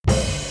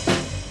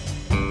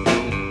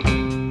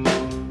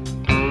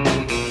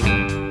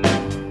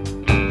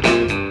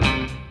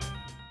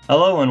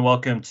Hello and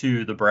welcome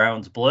to the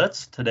Browns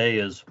Blitz. Today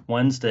is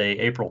Wednesday,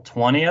 April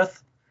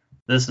 20th.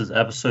 This is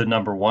episode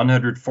number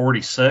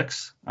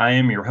 146. I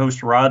am your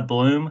host, Rod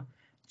Bloom.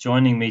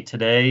 Joining me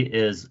today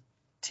is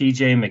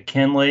TJ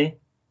McKinley.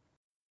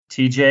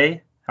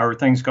 TJ, how are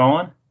things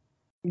going?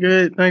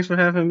 Good. Thanks for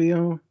having me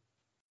on.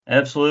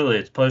 Absolutely.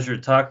 It's a pleasure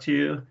to talk to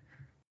you.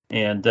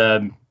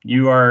 And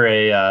you are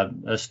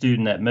a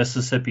student at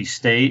Mississippi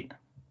State.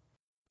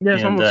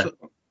 Yes, I'm a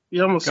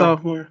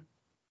sophomore.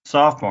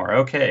 Sophomore.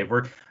 Okay.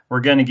 We're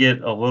going to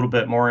get a little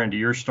bit more into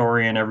your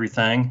story and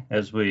everything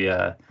as we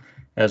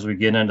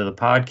get into the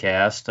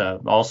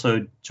podcast.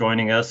 Also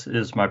joining us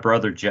is my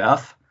brother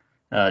Jeff.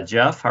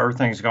 Jeff, how are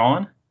things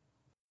going?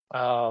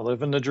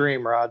 Living the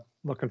dream, Rod.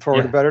 Looking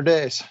forward to better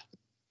days.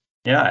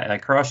 Yeah, I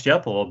crossed you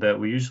up a little bit.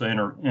 We usually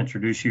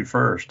introduce you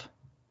first.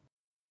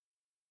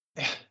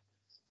 Yeah,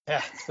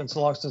 it's been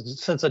so long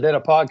since I did a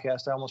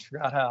podcast. I almost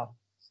forgot how.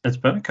 It's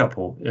been a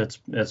couple. It's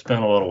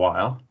been a little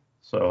while.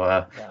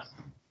 So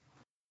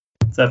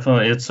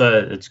definitely,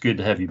 it's good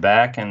to have you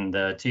back. And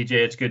TJ,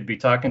 it's good to be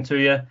talking to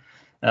you.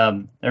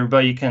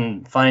 Everybody, you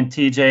can find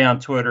TJ on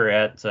Twitter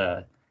at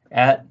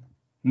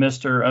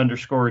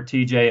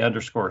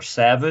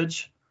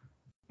Mr_TJ_Savage,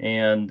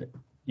 and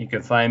you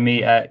can find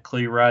me at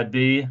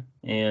CleRodB,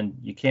 and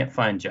you can't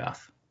find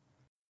Jeff.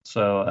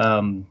 So,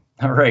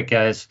 all right,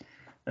 guys,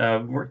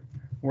 we've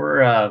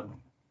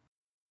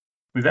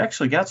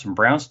actually got some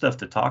Brown stuff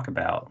to talk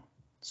about.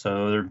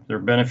 So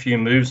there've been a few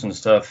moves and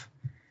stuff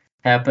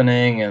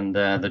happening, and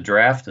the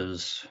draft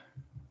is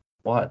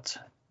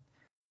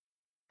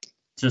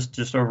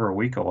just over a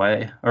week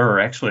away, or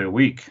actually a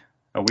week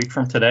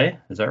from today.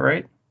 Is that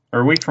right? Or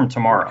a week from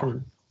tomorrow? A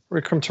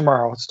week from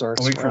tomorrow it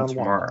starts. A week from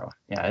tomorrow.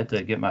 Yeah, I had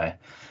to get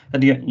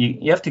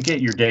you have to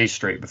get your days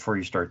straight before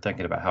you start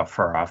thinking about how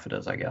far off it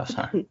is, I guess,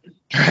 huh?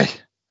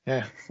 Right.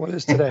 Yeah. What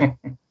is today?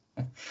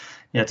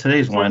 Yeah,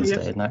 today's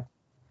Wednesday, isn't it?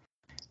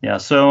 Yeah.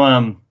 So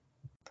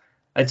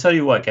I tell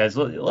you what, guys,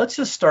 let's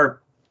just start.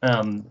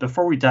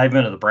 Before we dive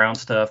into the Brown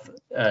stuff,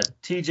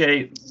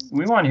 TJ,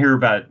 we want to hear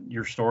about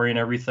your story and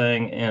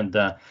everything, and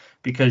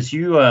because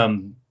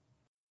you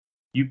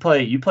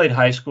played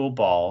high school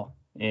ball,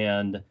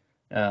 and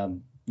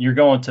you're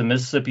going to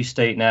Mississippi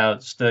State now,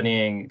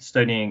 studying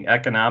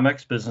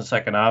economics, business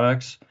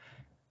economics,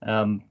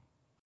 but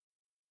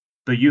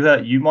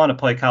you want to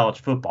play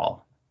college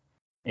football,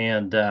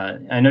 and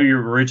I know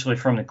you're originally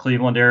from the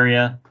Cleveland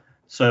area,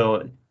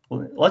 so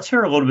let's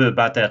hear a little bit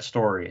about that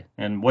story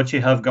and what you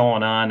have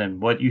going on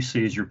and what you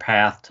see as your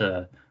path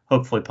to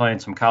hopefully playing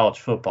some college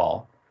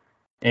football.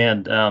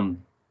 And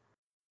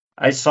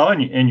I saw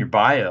in your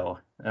bio,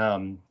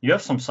 you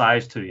have some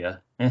size to you.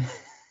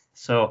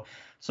 So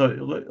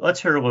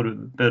let's hear a little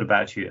bit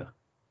about you.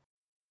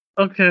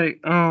 Okay.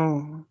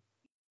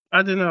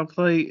 I did not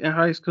play in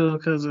high school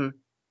because of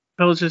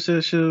coaches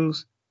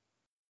issues.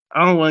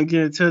 I don't want to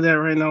get into that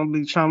right now. I'm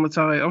be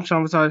traumatized. I'm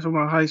traumatized from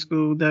my high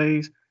school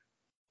days.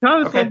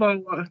 College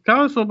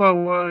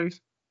football wise,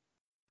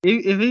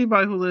 if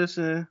anybody who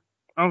listen,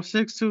 I'm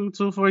 6'2",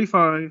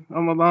 245.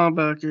 I'm a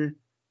linebacker,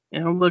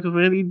 and I'm looking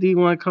for any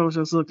D1 coach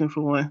that's looking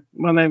for one.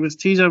 My name is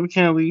TJ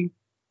McKinley.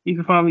 You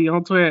can find me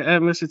on Twitter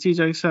at Mr.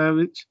 TJ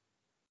Savage.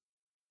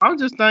 I'm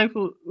just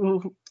thankful.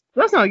 Well,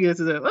 let's not get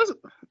to that.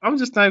 I'm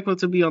just thankful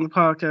to be on the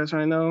podcast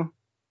right now.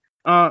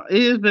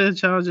 It has been a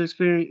challenging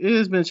experience. It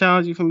has been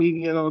challenging for me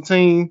getting on the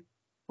team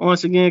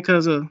once again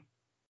because of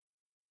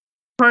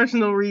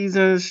personal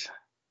reasons.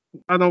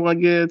 I don't want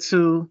to get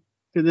into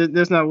because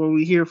that's not what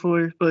we're here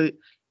for. But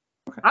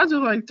I just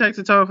like to take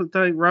the time to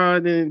thank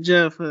Rod and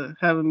Jeff for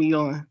having me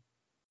on.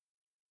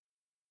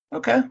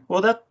 Okay,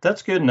 well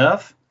that's good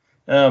enough.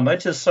 I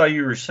just saw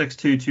you were 6'2",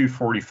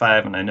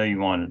 245, and I know you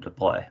wanted to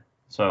play.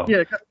 So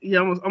yeah,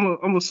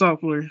 I'm a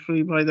sophomore for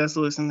anybody that's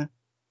listening.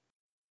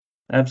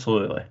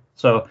 Absolutely.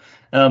 So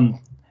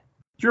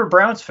you're a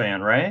Browns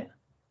fan, right?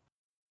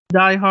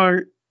 Die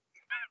hard.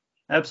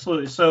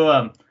 Absolutely.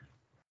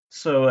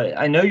 So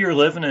I know you're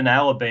living in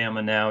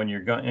Alabama now, and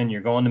you're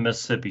going to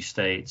Mississippi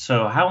State.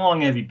 So how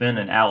long have you been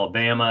in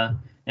Alabama?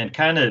 And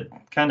kind of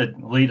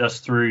lead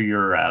us through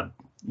your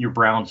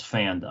Browns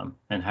fandom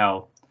and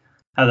how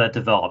that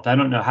developed. I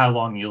don't know how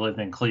long you lived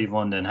in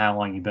Cleveland and how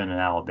long you've been in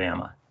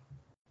Alabama.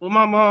 Well,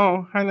 my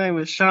mom, her name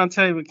is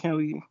TJ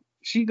McKinley.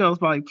 She goes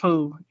by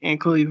Pooh in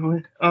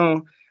Cleveland.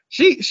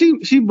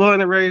 She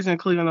born and raised in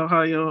Cleveland,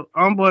 Ohio.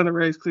 I'm born and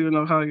raised in Cleveland,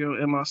 Ohio,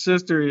 and my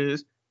sister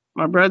is.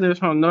 My brother is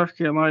from North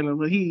Carolina,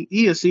 but he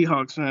a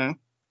Seahawks fan.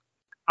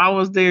 I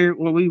was there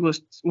when we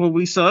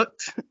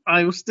sucked.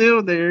 I was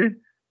still there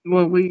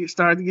when we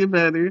started to get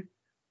better.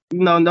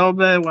 No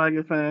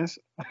bandwagon fans.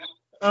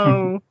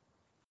 I've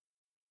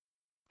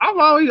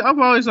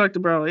always liked the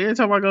Browns. Every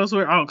time I go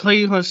somewhere,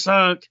 Cleveland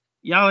suck.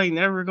 Y'all ain't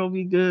never gonna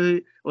be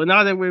good. Well,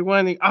 now that we're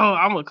winning,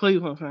 I'm a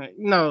Cleveland fan.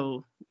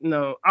 No.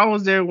 I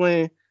was there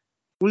when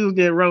we would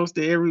get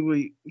roasted every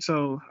week.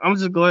 So I'm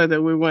just glad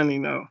that we're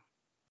winning now.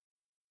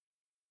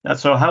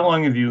 So how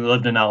long have you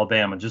lived in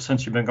Alabama? Just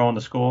since you've been going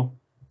to school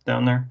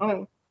down there?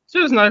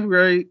 Since ninth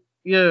grade.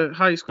 Yeah,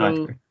 high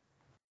school.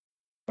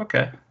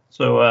 Okay.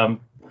 So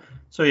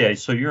So yeah,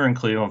 so you're in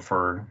Cleveland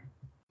for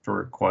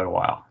quite a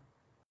while,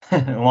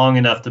 long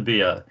enough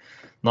to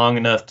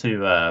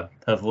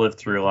have lived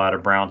through a lot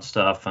of Brown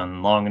stuff,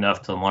 and long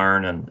enough to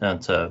learn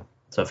and to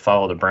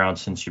follow the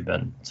Browns since you've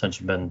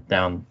been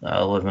down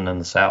living in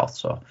the South.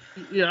 So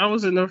Yeah, I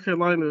was in North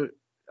Carolina.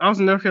 I was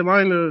in North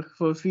Carolina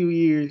for a few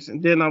years,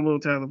 and then I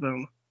moved to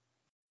Alabama.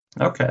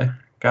 okay,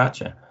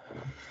 gotcha.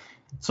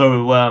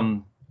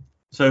 So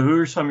so who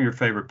are some of your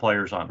favorite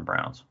players on the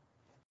Browns?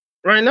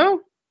 Right now,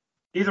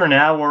 Either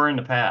now or in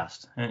the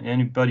past.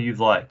 Anybody you've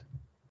liked?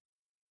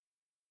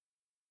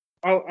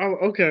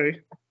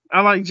 okay.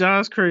 I like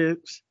Josh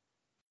Cribbs.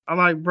 I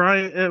like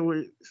Brian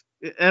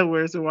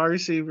Edwards, the wide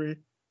receiver.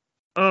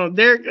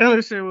 Derek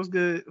Anderson was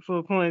good for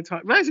a point in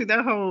time. Basically,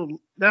 that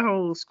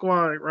whole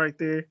squad right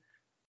there.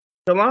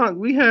 The line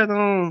we had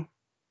I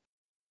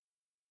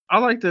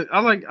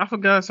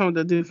forgot some of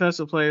the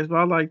defensive players, but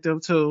I like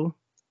them too.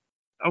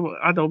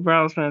 I know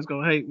Browns fans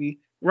gonna hate me.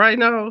 Right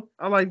now,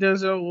 I like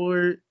Denzel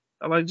Ward.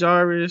 I like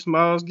Jarvis,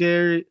 Miles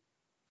Garrett.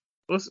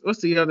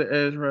 What's the other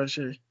edge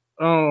rusher?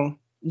 Javion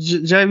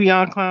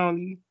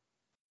Clowney.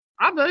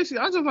 I just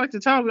like the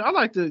time. I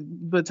like the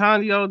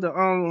Batonio,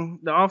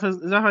 the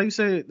offense. Is that how you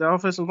say it? The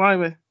offensive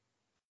lineman.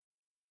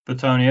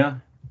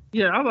 Batonia?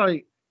 Yeah, I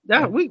like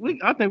that.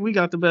 I think we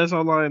got the best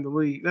online in the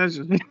league. That's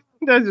just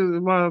that's just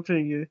my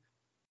opinion.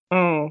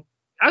 Um,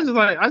 I just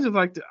like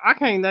I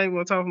can't name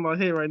one top of my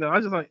head right now. I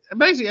just like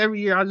basically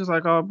every year I just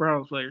like all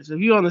Browns players.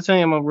 If you on the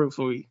team, I'm root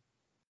for you.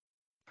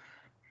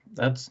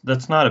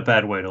 That's not a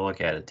bad way to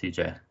look at it,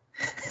 TJ.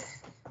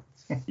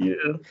 Yeah.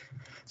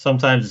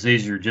 Sometimes it's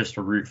easier just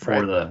to root for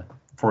Right.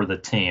 the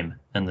team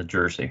and the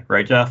jersey,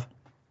 right, Jeff?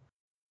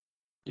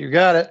 You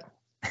got it.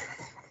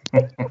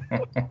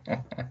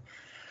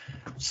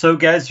 So,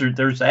 guys,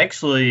 there's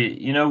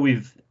actually,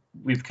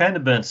 we've kind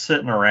of been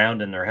sitting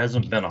around, and there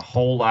hasn't been a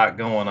whole lot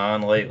going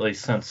on lately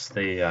since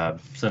the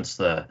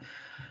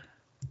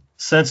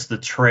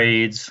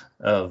trades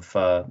of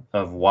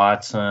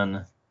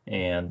Watson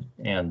and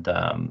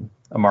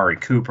Amari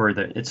Cooper.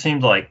 That it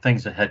seemed like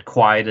things had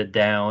quieted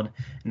down.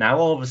 Now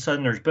all of a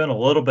sudden there's been a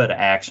little bit of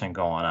action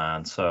going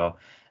on. So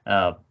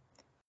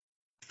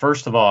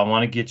first of all, I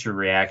want to get your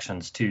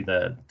reactions to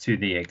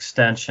the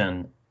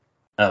extension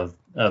of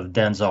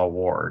Denzel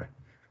Ward,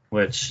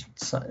 which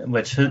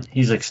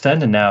he's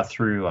extended now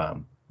through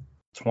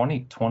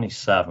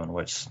 2027,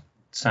 which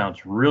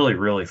sounds really,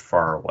 really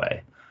far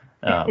away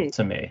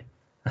to me.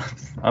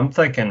 I'm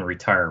thinking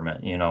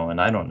retirement,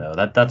 and I don't know,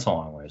 that's a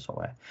long ways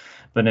away.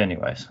 But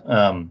anyways,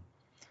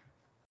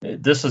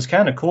 this is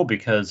kind of cool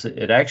because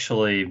it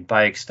actually,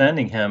 by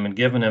extending him and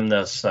giving him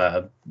this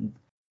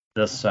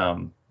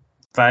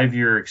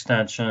 5-year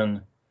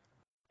extension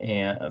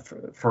and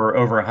for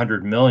over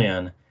 $100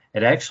 million,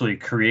 it actually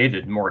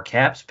created more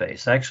cap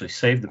space. Actually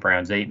saved the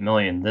Browns $8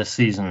 million this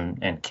season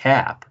in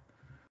cap.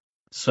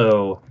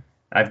 So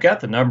I've got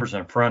the numbers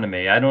in front of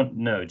me. I don't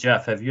know,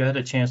 Jeff, have you had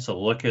a chance to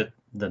look at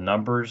the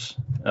numbers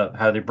of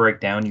how they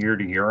break down year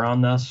to year on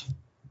this?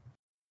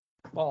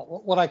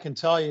 Well, what I can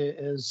tell you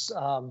is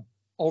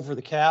over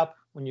the cap,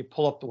 when you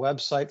pull up the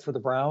website for the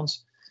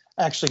Browns,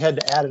 actually had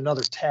to add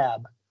another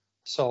tab.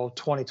 So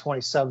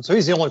 2027. So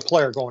he's the only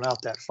player going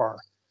out that far.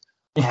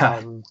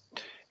 Yeah.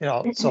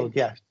 So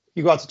yeah,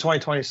 you go out to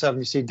 2027,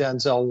 you see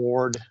Denzel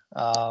Ward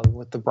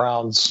with the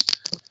Browns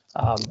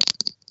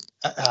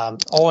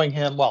owing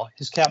him, well,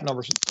 his cap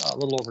number's a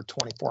little over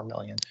 24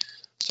 million.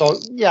 So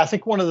yeah, I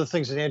think one of the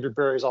things that Andrew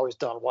Berry's always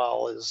done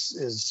well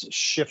is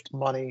shift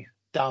money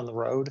down the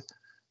road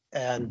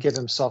and give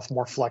himself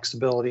more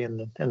flexibility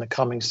in the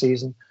coming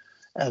season.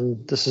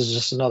 And this is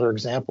just another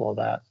example of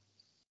that.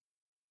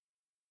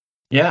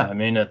 Yeah, I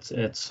mean it's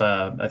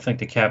I think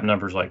the cap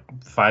number's like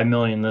 $5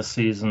 million this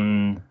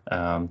season,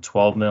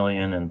 $12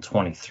 million in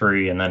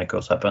 23, and then it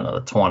goes up into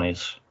the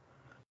 20s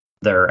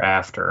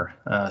thereafter.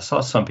 I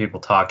saw some people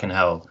talking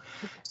how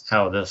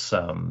this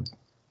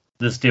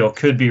deal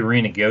could be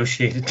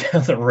renegotiated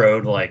down the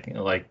road, like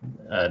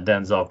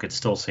Denzel could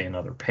still see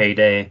another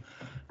payday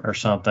or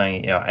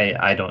something.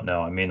 I don't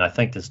know. I mean, I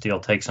think this deal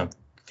takes him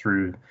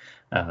through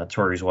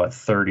towards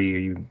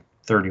 30,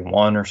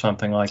 31 or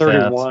something like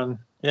 31. that.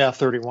 Yeah,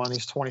 31.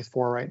 He's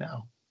 24 right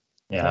now.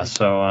 Yeah.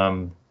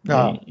 So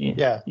 30.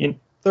 Yeah,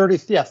 30,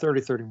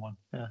 31.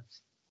 Yeah.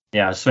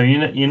 Yeah. So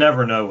you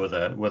never know with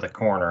a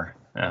corner.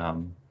 Right.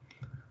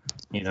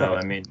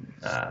 I mean,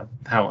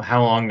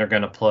 how long they're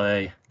going to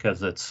play,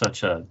 because it's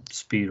such a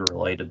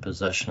speed-related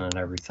position and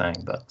everything.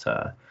 But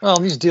well,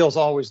 these deals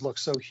always look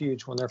so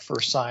huge when they're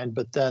first signed,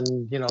 but then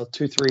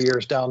 2-3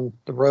 years down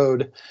the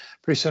road,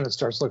 pretty soon it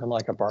starts looking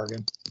like a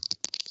bargain.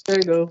 There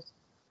you go.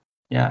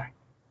 Yeah.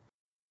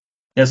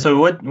 Yeah. So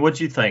what'd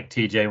you think,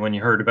 TJ, when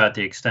you heard about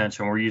the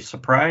extension? Were you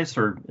surprised,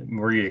 or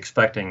were you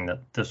expecting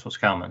that this was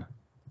coming?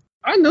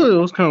 I knew it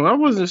was coming. I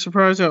wasn't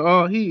surprised at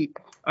all.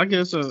 I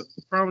guess, a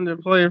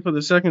prominent player for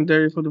the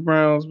secondary for the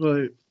Browns,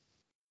 but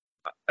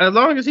as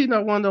long as he's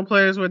not one of them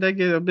players where they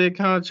get a big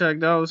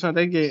contract, all of a sudden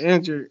they get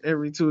injured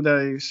every 2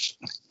 days.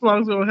 As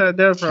long as we don't have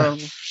that problem.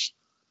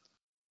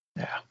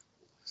 Yeah.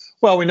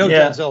 Well, we know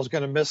Yeah. Denzel's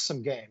going to miss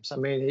some games. I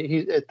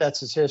mean, that's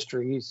his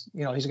history. He's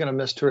going to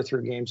miss 2 or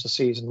 3 games a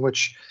season,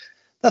 which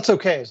that's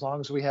okay as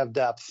long as we have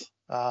depth,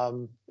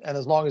 and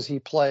as long as he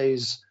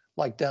plays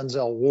like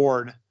Denzel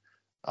Ward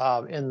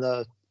in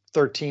the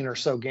 13 or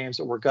so games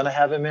that we're going to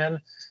have him in.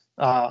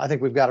 I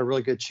think we've got a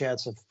really good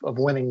chance of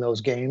winning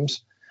those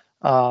games,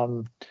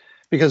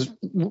 because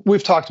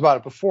we've talked about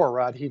it before,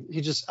 Rod.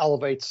 He just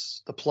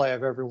elevates the play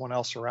of everyone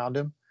else around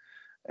him,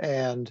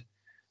 and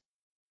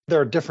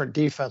they're a different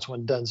defense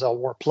when Denzel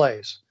Ward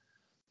plays.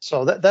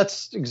 So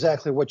that's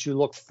exactly what you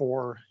look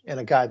for in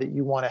a guy that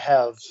you want to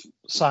have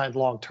signed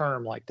long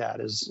term like that.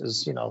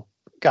 Is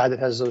guy that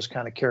has those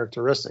kind of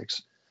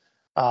characteristics.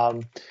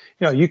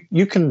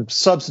 You can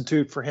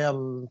substitute for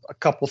him a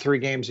couple 3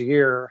 games a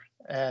year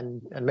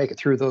and make it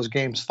through those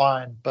games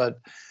fine, but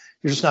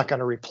you're just not going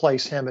to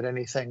replace him at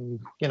anything.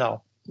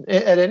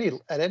 At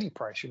any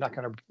price, you're not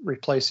going to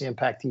replace the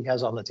impact he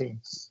has on the team.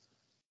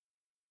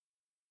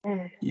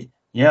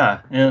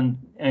 Yeah, and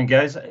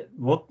guys,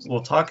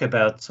 we'll talk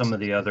about some of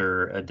the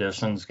other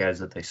additions, guys,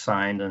 that they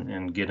signed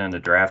and get into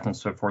draft and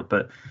so forth.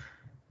 But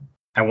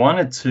I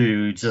wanted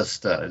to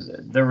just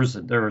there was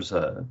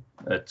a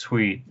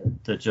tweet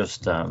that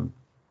just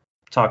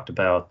talked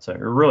about,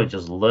 or really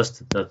just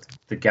listed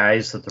the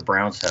guys that the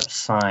Browns have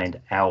signed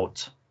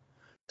out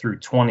through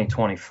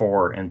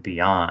 2024 and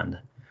beyond,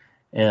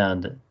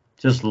 and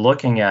just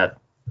looking at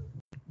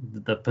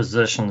the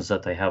positions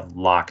that they have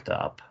locked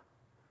up.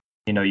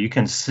 You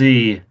can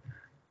see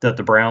that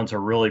the Browns are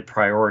really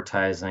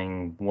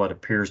prioritizing what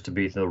appears to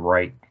be the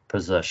right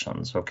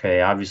positions.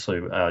 Okay, obviously,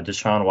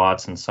 Deshaun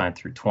Watson signed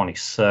through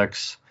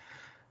 26.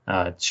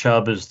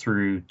 Chubb is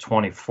through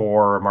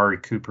 24. Amari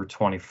Cooper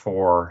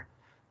 24.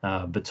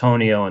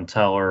 Bitonio and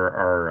Teller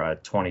are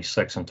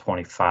 26 and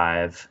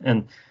 25.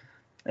 And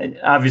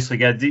obviously,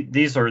 guys,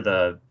 these are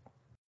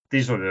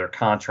their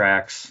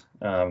contracts.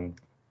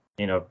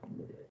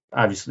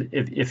 Obviously,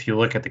 if you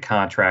look at the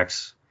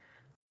contracts,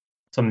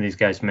 some of these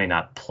guys may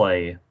not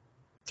play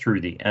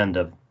through the end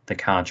of the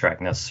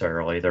contract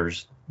necessarily.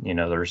 There's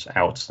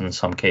outs in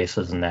some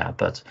cases in that,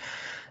 but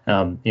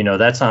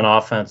that's on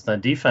offense.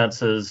 Then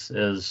defense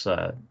is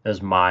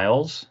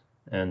Miles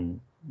and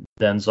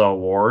Denzel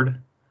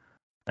Ward.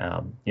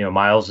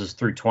 Miles is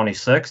through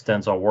 26,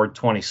 Denzel Ward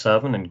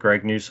 27, and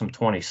Greg Newsome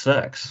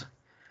 26.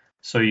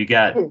 So you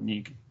got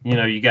the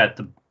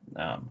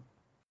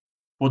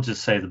we'll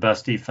just say the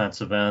best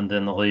defensive end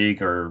in the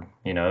league, or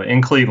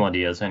in Cleveland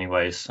he is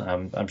anyways.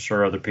 I'm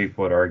sure other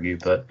people would argue,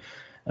 but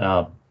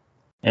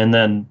and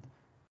then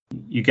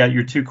you got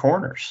your 2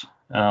 corners.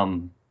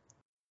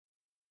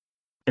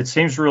 It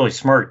seems really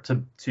smart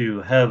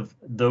to have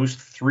those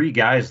 3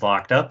 guys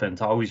locked up and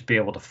to always be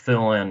able to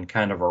fill in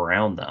kind of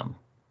around them,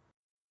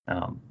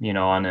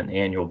 on an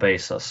annual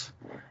basis.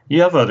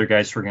 You have other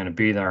guys who are going to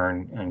be there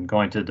and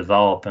going to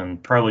develop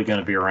and probably going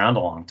to be around a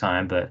long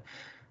time, but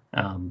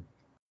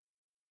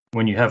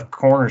when you have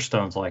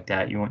cornerstones like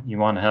that, you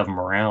want to have them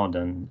around,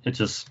 and it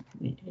just,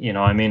 in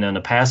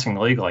a passing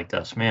league like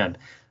this, man,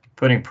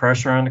 putting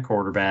pressure on the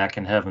quarterback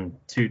and having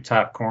 2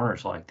 top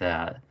corners like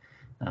that,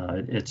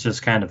 it's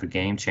just kind of a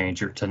game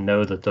changer to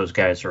know that those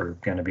guys are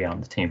going to be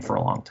on the team for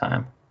a long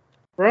time.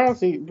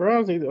 Browns need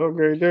to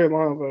upgrade their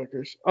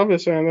linebackers. I've been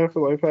saying that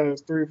for like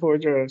past 3 or 4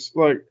 drafts.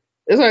 Like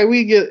it's like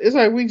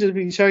we just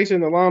be chasing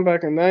the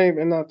linebacker name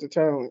and not the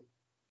talent.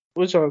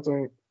 What y'all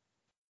think?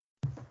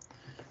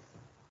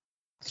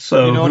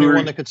 So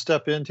anyone that could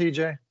step in,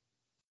 TJ?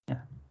 Yeah.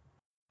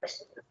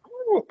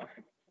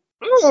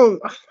 I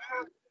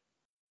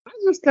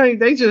just think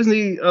they just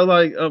need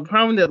a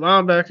prominent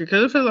linebacker,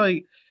 because I feel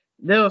like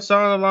they'll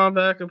sign a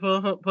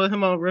linebacker, put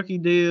him on a rookie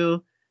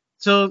deal,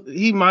 so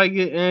he might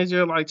get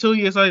injured. Like 2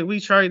 years later, we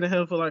traded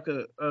him for like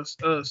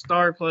a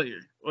star player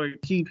or a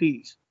key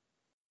piece.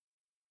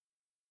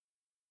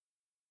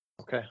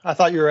 Okay, I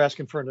thought you were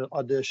asking for an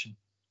audition.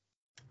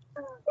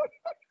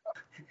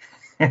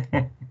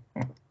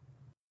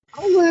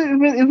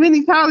 If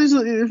any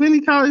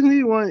college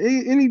need one,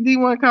 any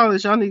D1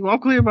 college, I need one. I'm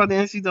clear about the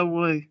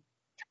NCAA,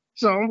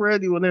 so I'm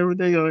ready whenever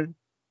they are.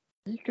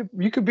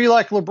 You could be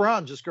like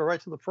LeBron, just go right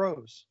to the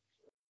pros.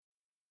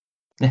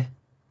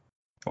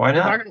 Why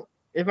not?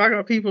 If I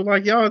got people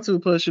like y'all 2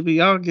 pushing me,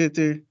 I'll get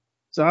there.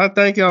 So I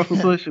thank y'all for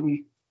pushing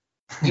me.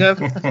 Jeff,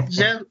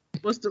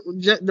 what's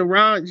the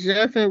Rod?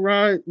 Jeff and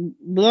Rod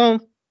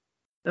Blum?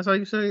 That's how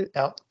you say it?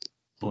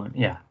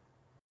 Yeah.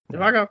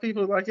 If I got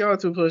people like y'all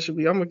 2 pushing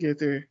me, I'm gonna get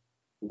there.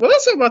 But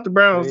let's talk about the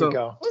Browns, there you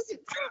though. Go.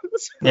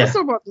 Let's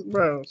talk about the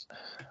Browns.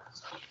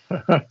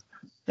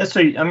 Yeah, so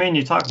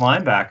you talk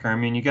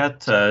linebacker. You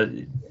got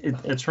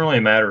it's really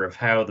a matter of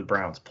how the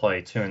Browns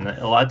play too, and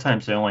a lot of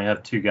times they only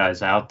have 2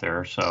 guys out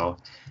there. So,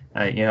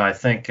 I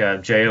think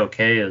JOK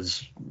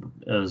is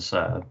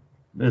a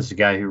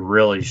guy who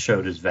really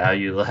showed his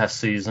value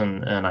last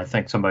season, and I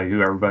think somebody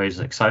who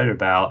everybody's excited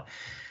about.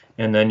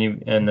 And then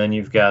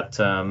you've got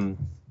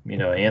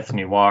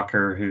Anthony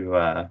Walker,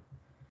 who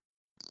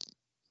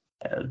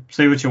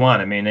say what you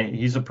want.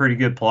 He's a pretty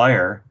good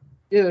player.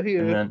 Yeah, he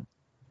is.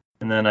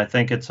 And then I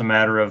think it's a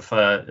matter of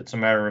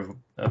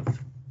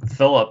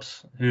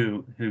Phillips,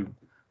 who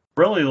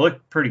really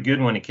looked pretty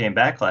good when he came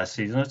back last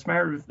season. It's a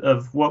matter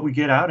of what we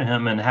get out of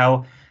him and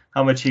how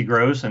much he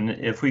grows, and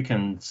if we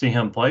can see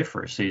him play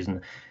for a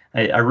season.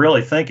 I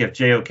really think if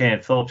JOK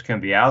and Phillips can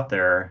be out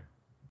there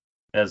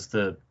as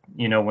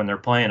when they're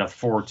playing a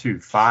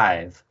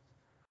 4-2-5,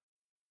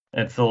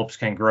 and Phillips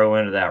can grow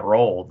into that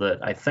role, that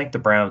I think the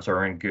Browns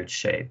are in good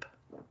shape.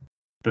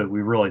 But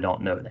we really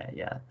don't know that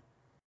yet.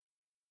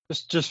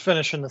 Just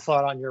finishing the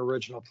thought on your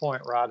original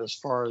point, Rod, as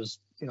far as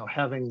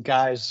having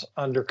guys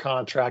under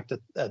contract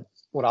at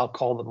what I'll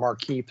call the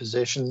marquee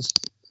positions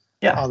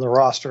on the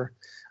roster,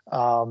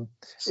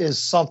 is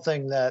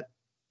something that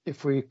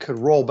if we could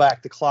roll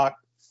back the clock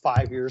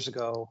 5 years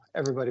ago,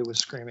 everybody was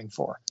screaming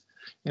for.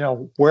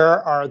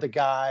 Where are the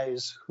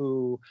guys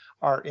who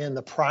are in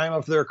the prime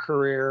of their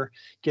career,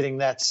 getting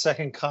that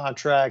second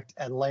contract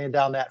and laying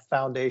down that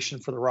foundation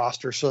for the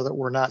roster so that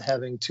we're not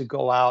having to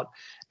go out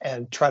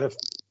and try to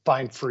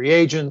find free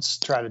agents,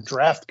 try to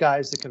draft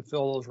guys that can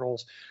fill those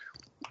roles.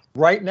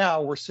 Right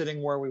now, we're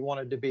sitting where we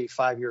wanted to be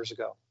 5 years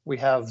ago. We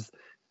have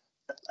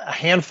a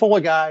handful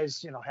of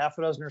guys, half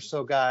a dozen or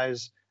so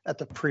guys at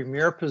the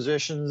premier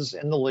positions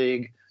in the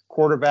league: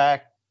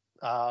 quarterback,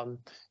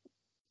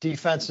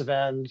 defensive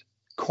end,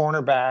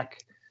 cornerback,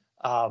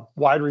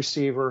 wide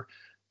receiver,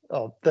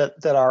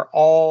 that are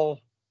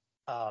all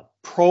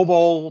Pro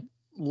Bowl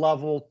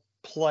level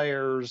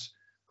players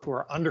who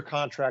are under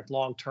contract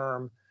long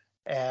term,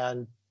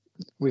 and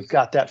we've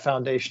got that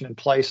foundation in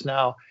place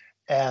now,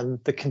 and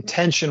the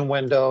contention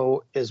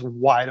window is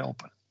wide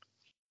open.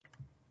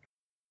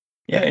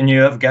 Yeah, and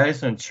you have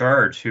guys in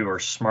charge who are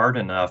smart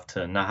enough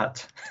to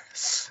not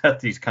set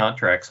these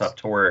contracts up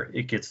to where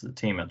it gets the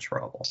team in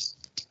trouble.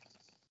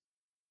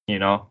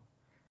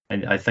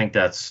 And I think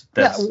that's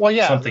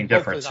something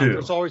different too.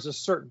 There's always a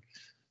certain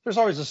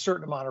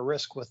amount of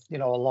risk with a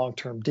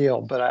long-term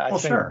deal, but I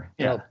think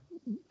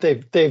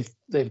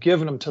they've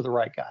given them to the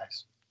right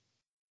guys.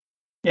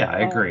 Yeah, I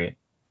agree.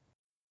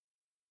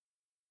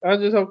 I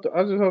just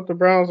hope the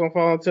Browns don't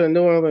fall into the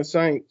New Orleans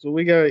Saints. So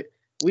we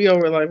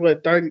over like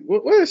what 30?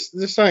 What is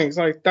the Saints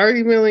like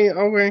 30 million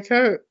over in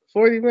cap,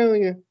 40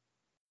 million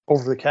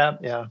over the cap?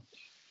 Yeah,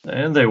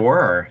 and they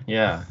were,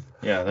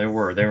 they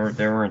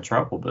were in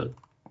trouble, but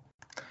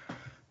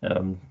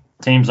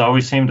teams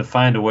always seem to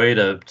find a way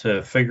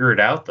to figure it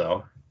out,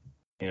 though.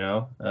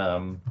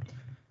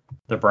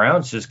 The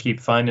Browns just keep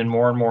finding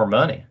more and more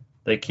money.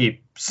 They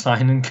keep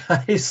signing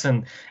guys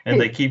and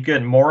they keep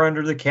getting more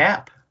under the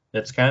cap.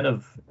 It's kind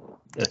of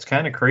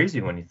crazy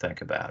when you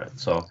think about it.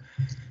 So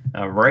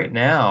right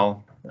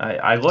now,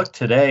 I looked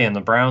today, and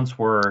the Browns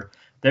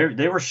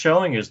they were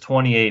showing as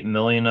 28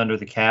 million under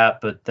the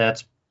cap, but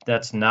that's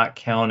not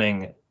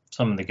counting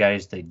some of the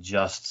guys they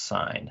just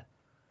signed.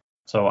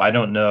 So I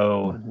don't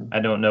know. Mm-hmm.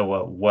 I don't know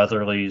what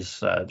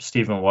Weatherly's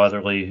Stephen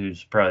Weatherly,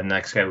 who's probably the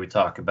next guy we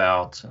talk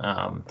about.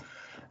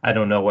 I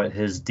don't know what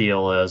his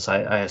deal is.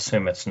 I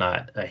assume it's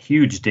not a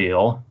huge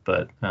deal,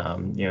 but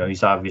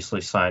he's obviously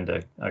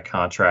signed a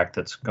contract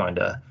that's going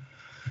to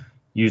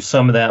use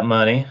some of that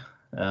money.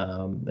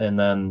 And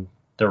then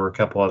there were a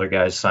couple other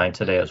guys signed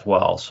today as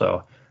well.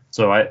 So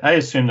I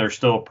assume there's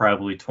still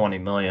probably 20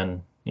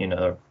 million.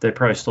 They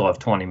probably still have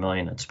 20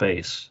 million in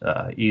space,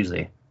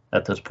 easy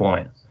at this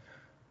point,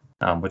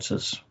 which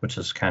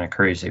is kind of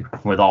crazy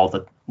with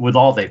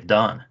all they've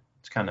done.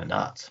 It's kind of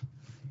nuts.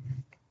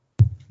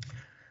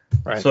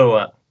 Right.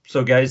 So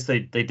guys,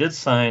 they did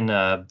sign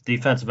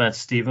defensive end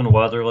Stephen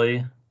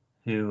Weatherly,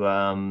 who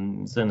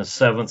is in his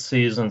 7th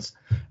season,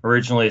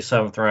 originally a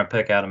 7th round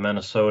pick out of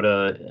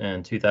Minnesota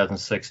in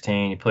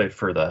 2016. He played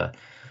for the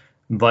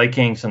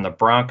Vikings and the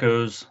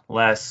Broncos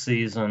last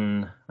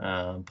season,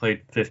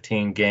 played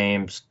 15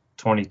 games,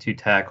 22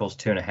 tackles,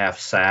 2.5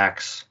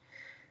 sacks,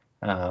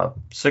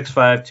 6'5",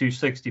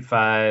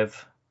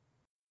 265,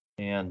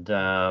 and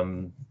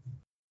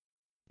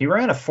he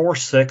ran a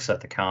 4.6 at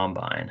the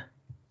combine.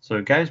 So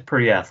the guy's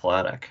pretty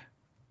athletic.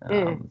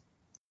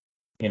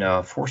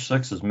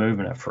 4.6 is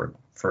moving it for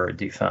a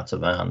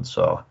defensive end.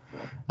 So,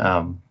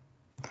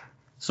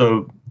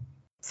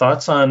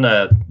 thoughts on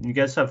you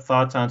guys have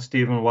thoughts on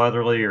Stephen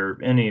Weatherly or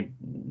any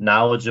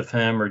knowledge of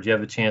him, or do you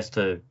have a chance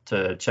to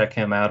check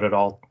him out at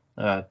all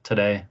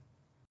today?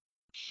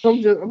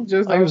 I'm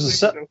just. He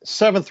was a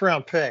 7th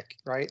round pick,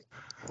 right?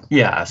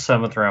 Yeah,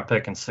 7th round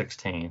pick in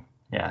 16.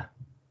 Yeah.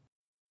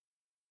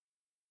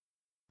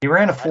 He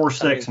ran a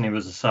 4.6 and he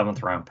was a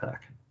 7th round pick.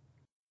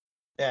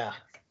 Yeah.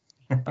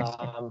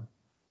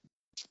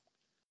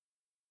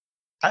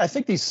 I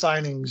think these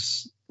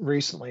signings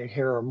recently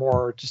here are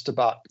more just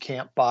about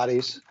camp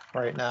bodies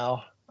right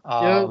now.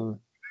 I'm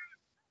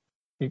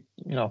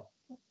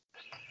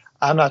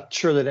not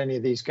sure that any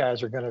of these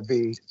guys are going to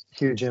be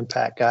huge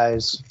impact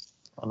guys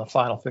on the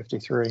final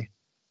 53.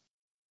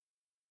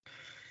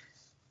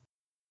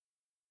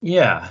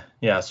 Yeah.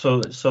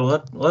 So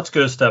let's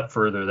go a step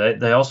further.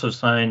 They also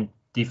signed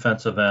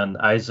defensive end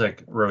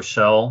Isaac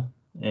Rochelle,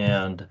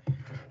 and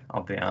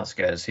I'll be honest,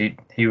 guys,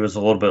 he was a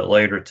little bit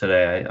later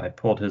today. I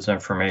pulled his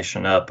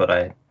information up, but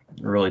I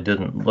really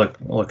didn't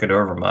look it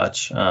over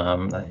much.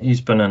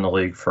 He's been in the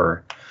league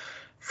for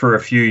for a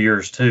few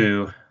years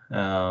too.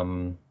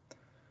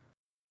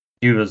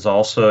 He was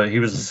a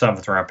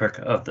seventh round pick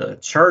of the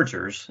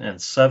Chargers in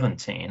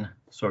 2017.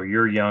 So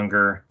you're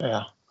younger.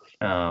 Yeah.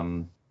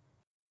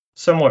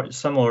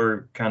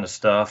 Similar kind of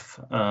stuff.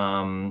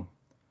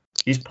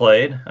 He's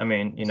played. I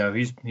mean,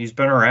 he's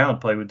been around,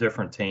 played with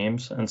different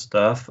teams and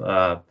stuff.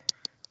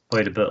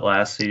 Played a bit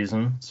last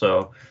season.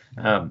 So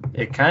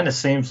it kind of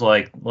seems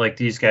like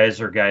these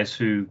guys are guys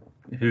who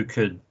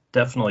could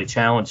definitely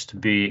challenge to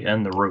be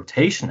in the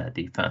rotation at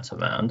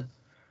defensive end.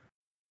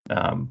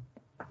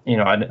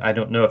 I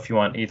don't know if you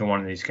want either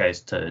one of these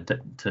guys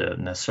to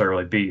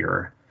necessarily be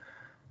your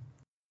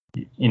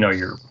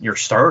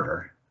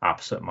starter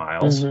opposite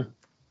Miles. Mm-hmm.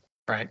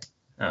 Right.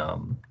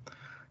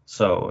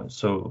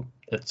 So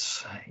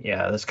that's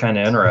kind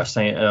of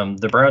interesting.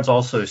 The Browns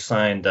also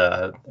signed,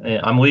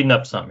 I'm leading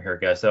up something here,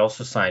 guys. They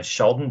also signed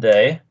Sheldon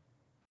Day,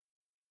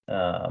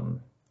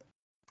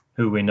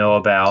 who we know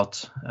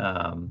about,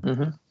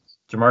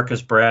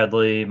 Jamarcus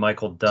Bradley,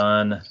 Michael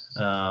Dunn,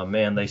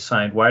 and they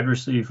signed wide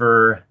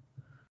receiver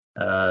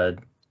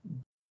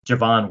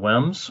Javon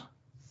Wims.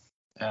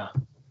 Yeah.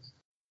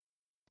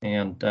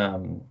 And I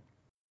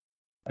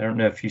don't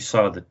know if you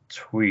saw the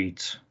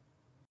tweet.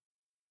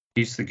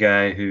 He's the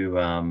guy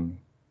who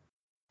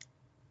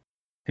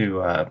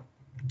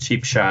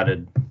cheap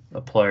shotted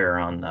a player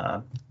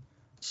on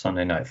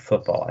Sunday Night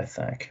Football, I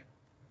think.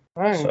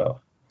 Right. So,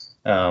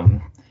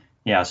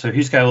 so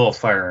he's got a little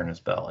fire in his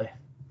belly.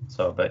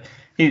 So, but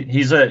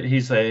he's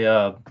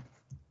a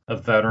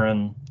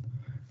veteran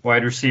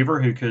wide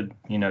receiver who could,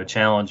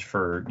 challenge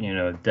for,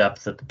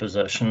 depth at the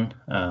position.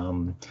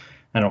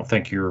 I don't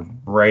think you're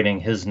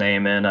writing his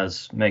name in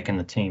as making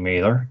the team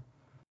either.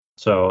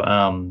 So,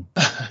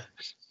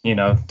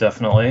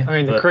 definitely. I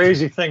mean, the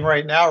crazy thing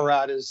right now,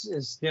 Rod,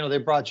 is they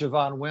brought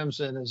Javon Wims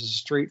in as a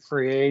street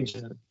free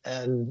agent,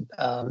 and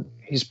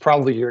he's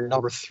probably your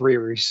number 3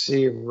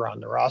 receiver on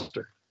the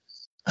roster.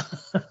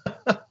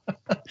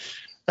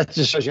 That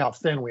just shows you how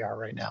thin we are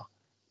right now.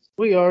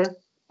 We are, Jeff.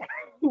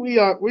 We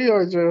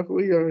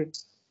are.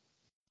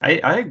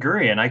 I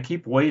agree, and I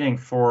keep waiting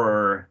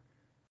for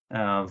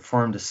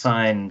him to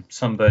sign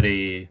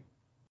somebody,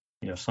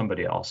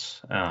 somebody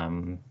else. I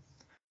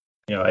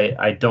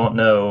don't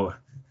know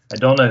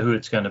who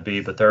it's going to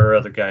be, but there are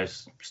other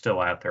guys still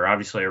out there.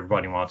 Obviously,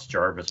 everybody wants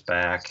Jarvis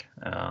back.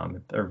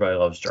 Everybody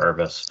loves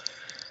Jarvis.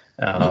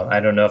 I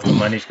don't know if the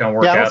money's going to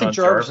work out on Jarvis. I don't think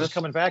Jarvis is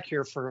coming back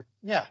here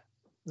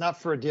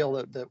not for a deal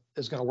that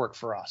is going to work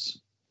for us.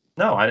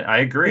 No, I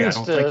agree. I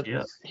don't think he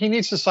is. He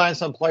needs to sign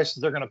some place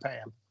that they're going to pay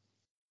him.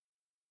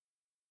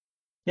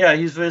 Yeah,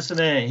 he's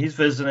visiting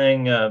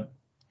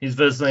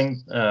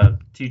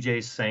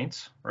TJ's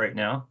Saints right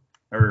now,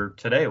 or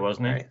today,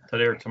 wasn't he? Right.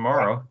 Today or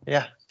tomorrow.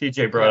 Yeah.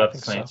 TJ brought up the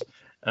Saints.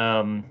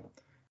 So.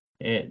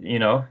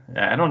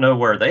 I don't know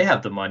where they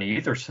have the money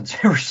either, since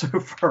they were so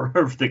far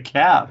over the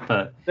cap.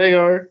 But they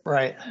are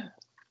right.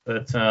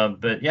 But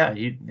yeah,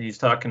 he's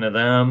talking to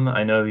them.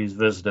 I know he's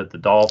visited the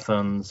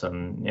Dolphins,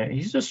 and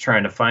he's just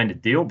trying to find a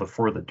deal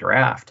before the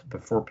draft,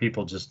 before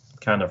people just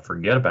kind of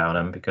forget about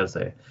him because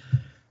they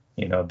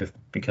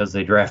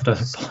draft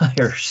other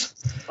players.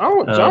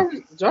 Oh,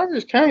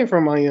 Jarvis came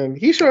from Miami.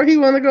 He sure he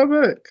want to go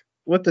back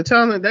with the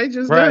talent they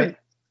just got.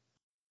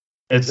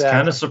 It's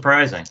kind of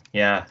surprising.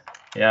 Yeah.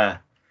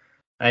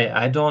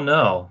 I don't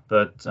know,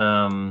 but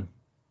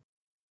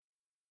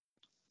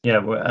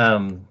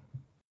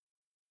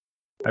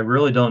I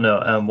really don't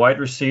know. Wide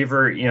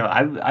receiver,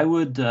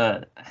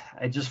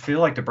 I just feel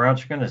like the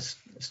Browns are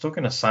still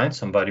gonna sign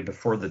somebody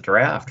before the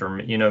draft, or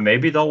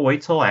maybe they'll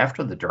wait till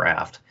after the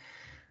draft.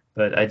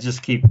 But I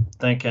just keep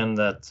thinking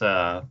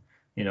that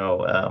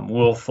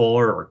Will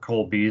Fuller or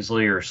Cole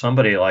Beasley or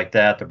somebody like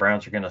that, the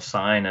Browns are going to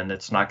sign, and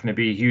it's not going to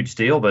be a huge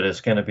deal, but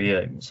it's going to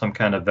be some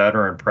kind of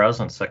veteran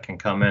presence that can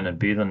come in and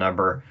be the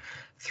number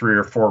 3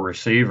 or 4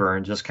 receiver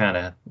and just kind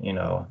of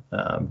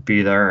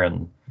be there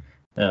and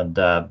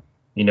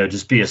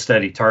just be a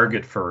steady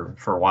target for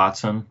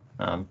Watson.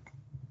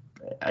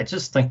 I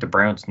just think the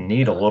Browns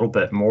need a little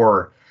bit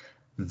more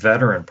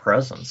veteran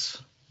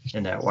presence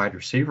in that wide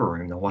receiver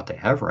room than what they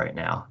have right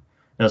now.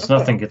 And it's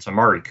nothing against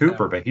Amari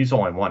Cooper, but he's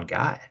only one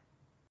guy.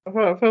 I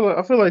feel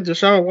like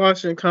Deshaun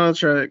Watson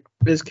contract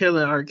is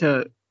killing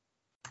Arquette.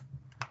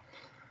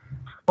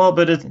 Well,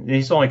 but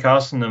he's only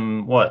costing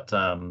them what?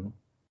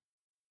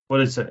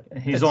 What is it?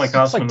 He's only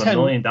costing them $1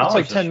 million. It's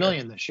like $10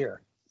 million this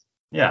year.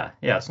 Yeah,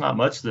 it's not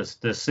much this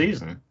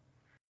season,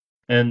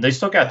 and they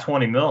still got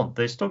 $20 million.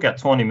 They still got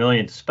 $20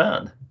 million to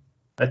spend.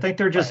 I think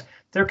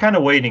they're kind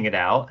of waiting it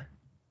out.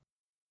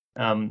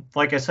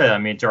 Like I said, I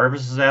mean,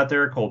 Jarvis is out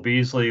there, Cole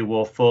Beasley,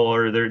 Will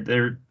Fuller.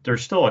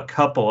 There's still a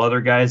couple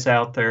other guys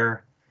out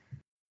there.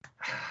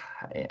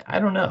 I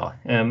don't know.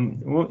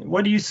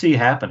 What do you see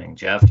happening,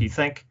 Jeff? Do you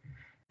think?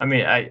 I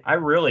mean, I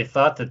really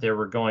thought that they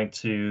were going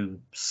to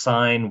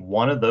sign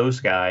one of those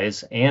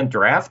guys and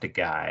draft a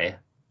guy,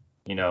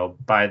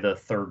 by the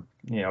third,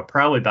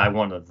 probably by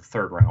one of the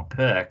third round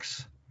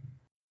picks,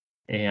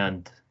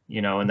 and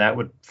that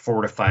would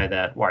fortify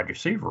that wide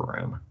receiver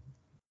room.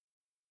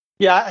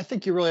 Yeah, I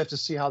think you really have to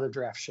see how the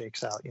draft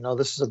shakes out.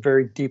 This is a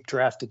very deep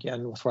draft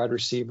again with wide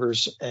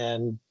receivers.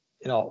 And,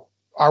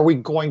 are we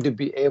going to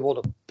be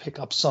able to pick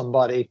up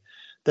somebody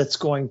that's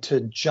going to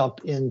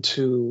jump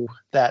into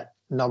that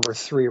number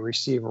 3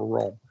 receiver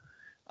role?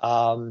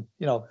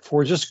 If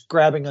we're just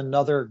grabbing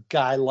another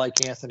guy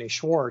like Anthony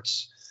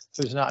Schwartz,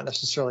 who's not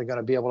necessarily going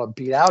to be able to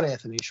beat out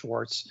Anthony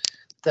Schwartz,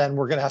 then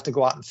we're going to have to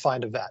go out and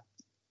find a vet.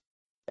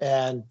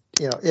 And,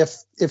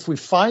 if we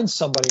find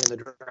somebody in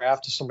the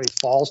draft, if somebody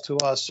falls to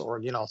us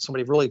or,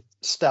 somebody really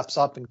steps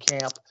up in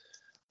camp,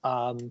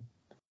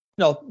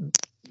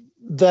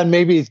 then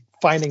maybe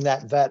finding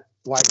that vet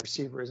wide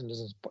receiver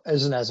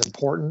isn't as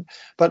important.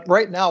 But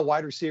right now,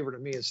 wide receiver to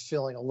me is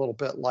feeling a little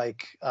bit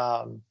like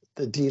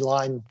the D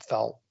line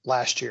felt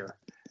last year,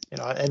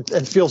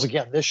 and feels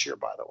again this year,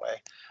 by the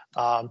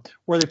way,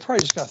 where they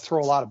probably just got to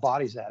throw a lot of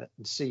bodies at it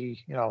and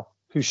see,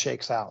 who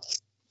shakes out.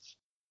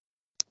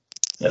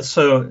 Yeah.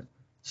 So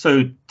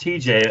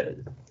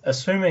TJ,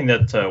 assuming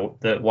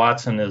that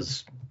Watson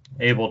is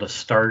able to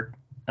start,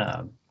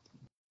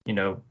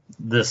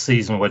 this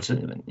season, which,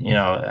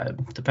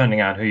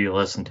 depending on who you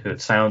listen to,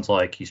 it sounds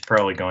like he's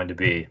probably going to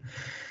be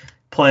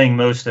playing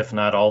most, if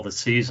not all, the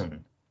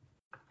season.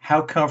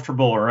 How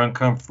comfortable or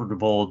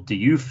uncomfortable do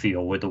you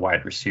feel with the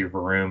wide receiver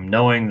room,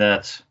 knowing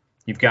that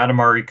you've got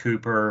Amari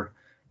Cooper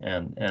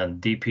and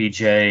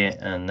DPJ,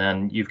 and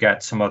then you've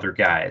got some other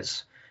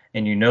guys,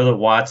 and you know that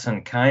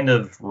Watson kind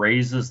of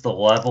raises the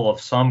level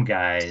of some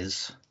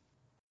guys?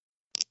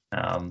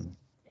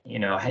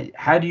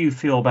 How do you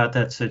feel about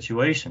that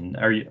situation?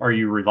 Are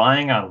you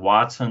relying on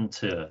Watson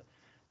to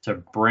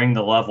bring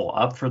the level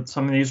up for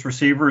some of these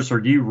receivers, or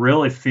do you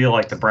really feel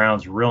like the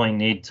Browns really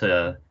need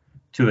to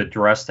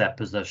address that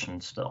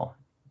position still?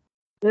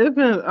 It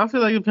depends. I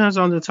feel like it depends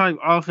on the type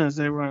of offense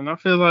they run. I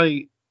feel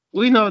like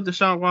we know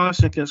Deshaun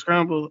Watson can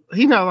scramble.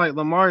 He's not like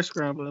Lamar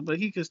scrambling, but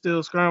he can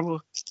still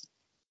scramble.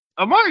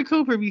 Amari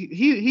Cooper,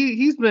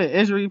 he's been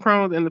injury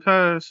prone in the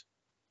past.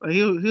 Like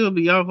he'll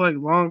be out for like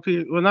long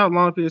period, well, not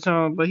long period of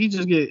time, but he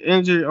just get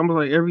injured almost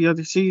like every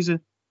other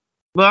season.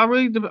 But I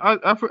really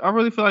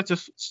feel like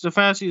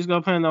Stefanski is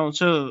gonna plan on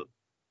Chubb.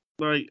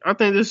 Like I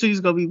think this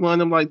season's gonna be one of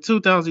them like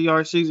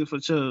 2,000-yard season for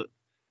Chubb.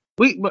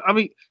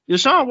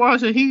 Deshaun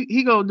Watson,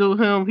 he gonna do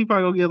him. He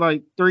probably gonna get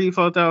like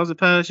 3,000-4,000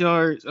 pass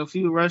yards, a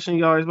few rushing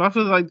yards. But I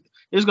feel like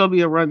it's gonna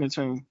be a running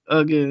team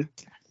again.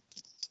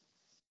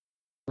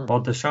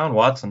 Well, Deshaun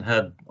Watson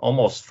had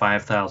almost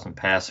 5,000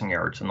 passing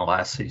yards in the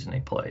last season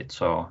he played.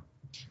 So,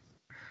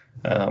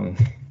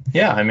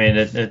 yeah, I mean,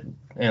 it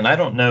and I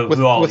don't know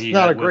who all he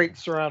not had a great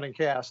surrounding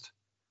cast.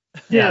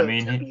 Yeah, I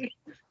mean,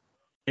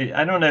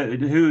 I don't know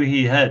who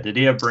he had. Did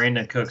he have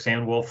Brandon Cooks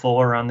and Will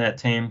Fuller on that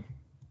team?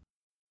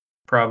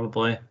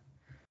 Probably.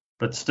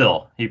 But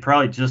still, he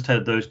probably just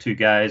had those two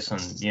guys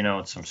and,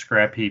 some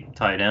scrap heap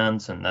tight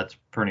ends, and that's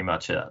pretty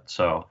much it.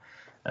 So,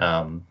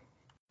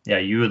 yeah,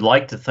 you would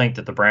like to think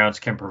that the Browns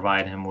can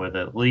provide him with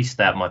at least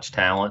that much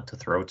talent to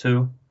throw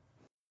to.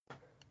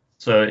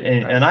 So,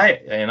 and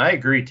I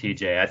agree,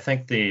 TJ. I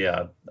think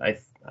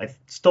I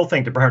still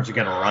think the Browns are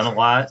going to run a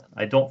lot.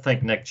 I don't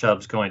think Nick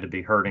Chubb's going to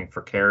be hurting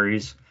for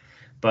carries,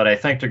 but I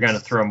think they're going to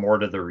throw more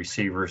to the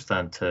receivers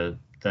than to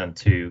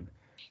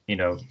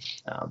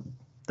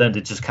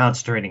just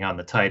concentrating on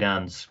the tight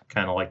ends,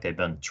 kind of like they've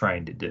been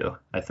trying to do.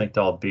 I think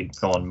they'll be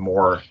going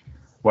more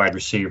wide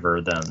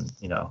receiver than,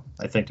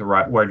 I think the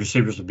wide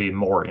receivers will be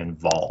more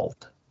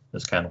involved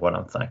is kind of what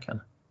I'm thinking.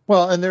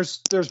 Well, and there's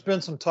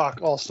been some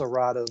talk also,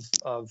 Rod,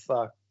 of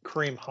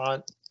Kareem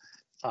Hunt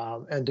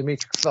and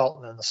Demetri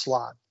Felton in the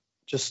slot,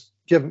 just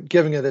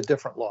giving it a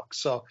different look.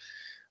 So,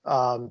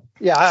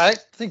 yeah, I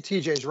think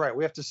TJ's right.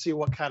 We have to see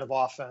what kind of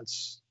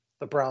offense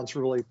the Browns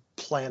really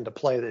plan to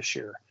play this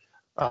year.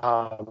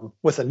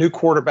 With a new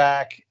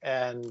quarterback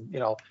and,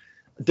 a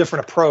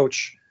different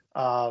approach,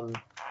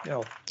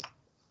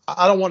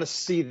 I don't want to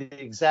see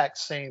the exact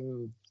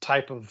same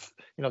type of,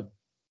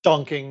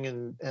 dunking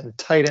and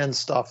tight end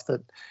stuff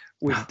that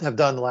we have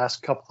done the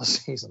last couple of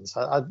seasons.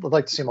 I'd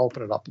like to see him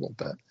open it up a little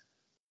bit.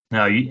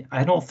 Now,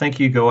 I don't think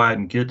you go out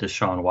and get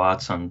Deshaun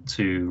Watson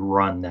to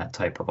run that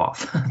type of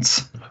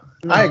offense.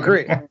 I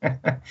agree.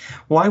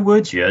 Why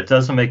would you? It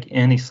doesn't make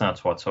any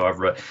sense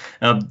whatsoever.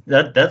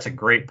 That's a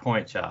great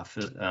point, Jeff.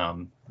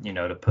 To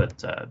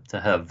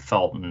have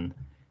Felton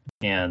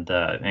and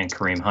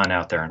Kareem Hunt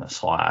out there in the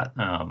slot.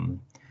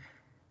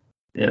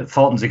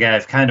 Fulton's a guy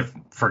I've kind of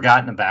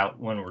forgotten about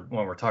when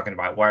we're talking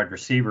about wide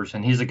receivers,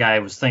 and he's a guy I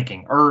was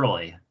thinking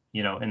early,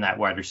 in that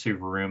wide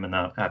receiver room, and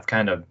I've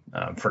kind of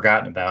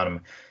forgotten about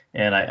him.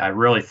 And I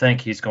really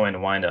think he's going to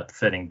wind up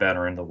fitting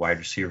better in the wide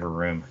receiver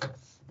room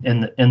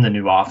in the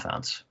new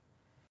offense.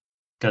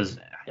 Because,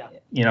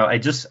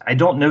 I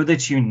don't know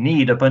that you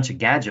need a bunch of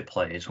gadget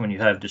plays when you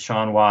have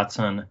Deshaun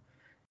Watson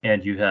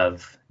and you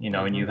have,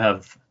 and you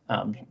have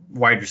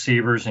wide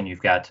receivers and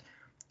you've got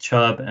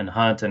Chubb and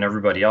Hunt and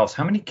everybody else.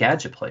 How many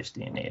gadget plays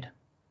do you need?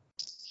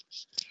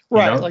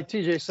 Right. Like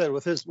TJ said,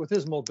 with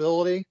his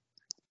mobility,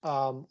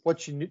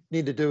 what you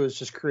need to do is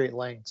just create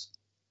lanes.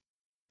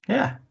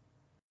 Yeah.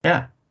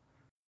 Yeah.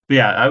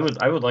 Yeah, I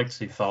would like to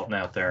see Felton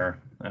out there,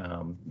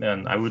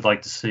 and I would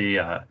like to see.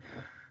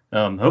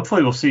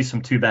 Hopefully, we'll see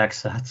some two-back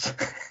sets.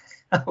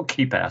 I'll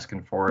keep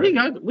asking for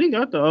it. We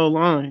got the O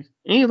line.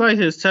 Ain't like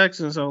his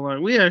Texans O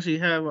line. We actually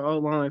have an O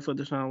line for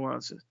Deshaun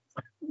Watson.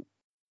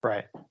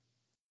 Right.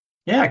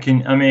 Yeah,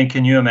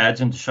 can you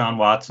imagine Deshaun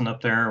Watson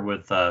up there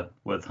with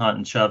Hunt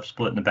and Chubb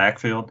splitting the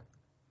backfield?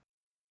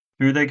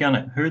 Who are they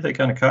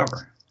gonna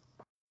cover?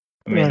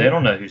 I mean, they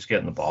don't know who's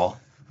getting the ball,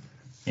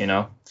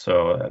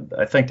 So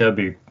I think that'd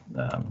be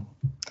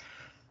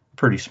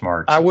pretty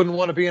smart. I wouldn't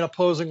want to be an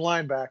opposing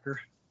linebacker.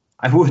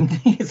 I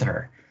wouldn't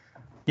either.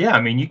 Yeah,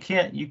 I mean, you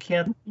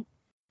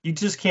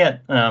just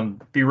can't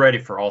be ready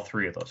for all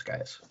three of those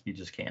guys. You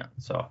just can't.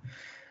 So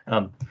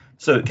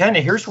kind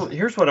of here's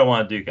what I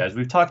want to do, guys.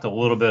 We've talked a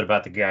little bit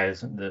about the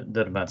guys that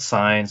have been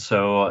signed.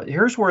 So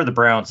here's where the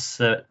Browns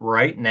sit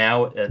right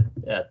now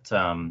at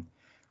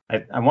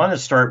I want to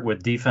start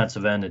with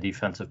defensive end and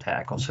defensive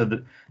tackle. So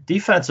the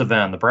defensive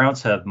end, the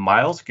Browns have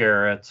Myles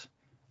Garrett.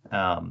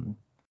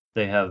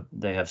 They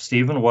have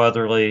Stephen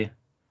Weatherly,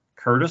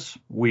 Curtis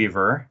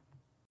Weaver.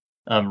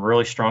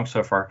 Really strong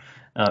so far,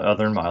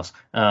 other than Myles.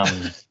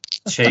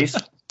 Chase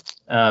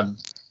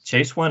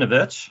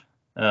Winovich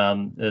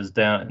is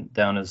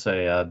down as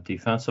a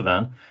defensive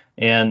end,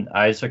 and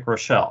Isaac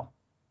Rochelle.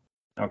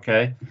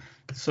 Okay,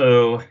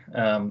 so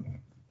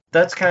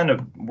that's kind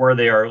of where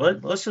they are.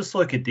 Let's just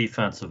look at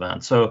defensive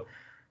end. So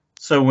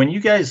when you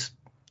guys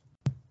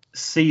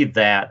see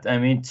that, I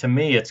mean, to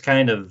me, it's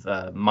kind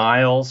of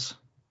Myles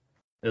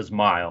is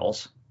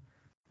Myles.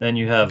 Then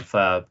you have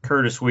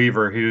Curtis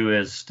Weaver, who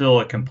is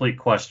still a complete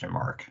question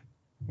mark.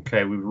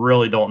 Okay, we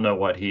really don't know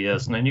what he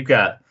is. And then you've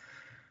got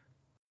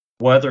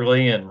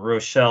Weatherly and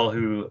Rochelle,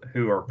 who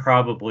are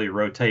probably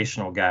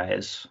rotational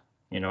guys,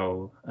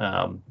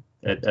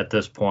 at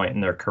this point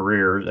in their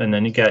career. And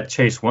then you got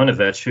Chase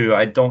Winovich, who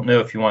I don't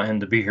know if you want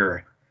him to be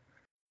here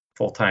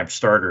full-time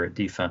starter at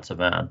defensive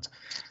end.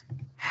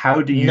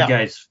 How do you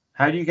guys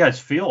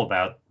feel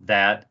about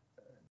that?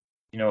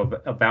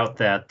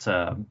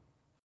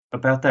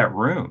 About that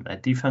room,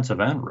 that defensive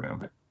end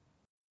room.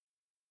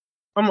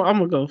 I'm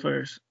gonna go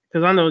first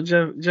because I know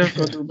Jeff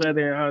gonna do better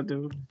than I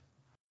do.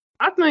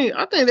 I think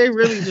they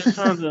really just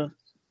trying to.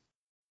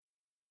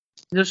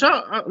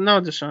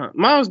 Deshaun.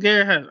 Myles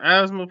Garrett has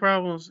asthma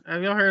problems.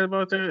 Have y'all heard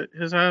about that?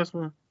 His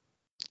asthma.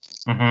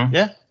 Mm-hmm.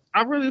 Yeah.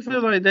 I really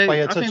feel like they. Why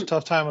he had such a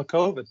tough time with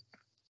COVID.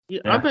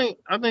 Yeah, I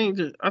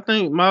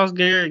think Myles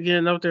Garrett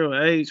getting up there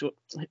with age. For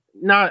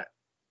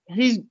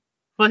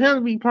him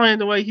to be playing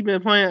the way he's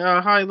been playing at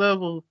a high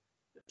level,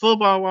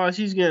 football wise,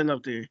 he's getting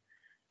up there.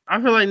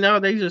 I feel like now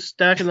they just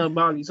stacking up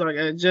bodies, like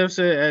as Jeff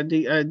said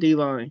at D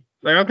line.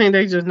 Like I think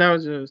they just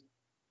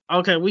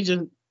okay. We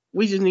just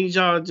need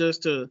y'all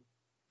just to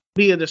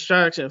be a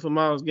distraction for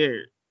Myles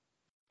Garrett,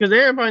 because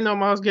everybody know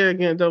Myles Garrett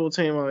getting double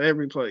team on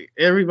every play.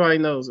 Everybody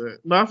knows that,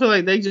 but I feel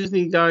like they just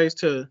need guys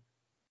to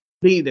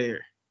be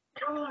there.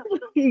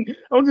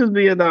 I'm just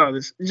being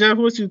honest. Jeff,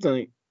 what you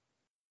think?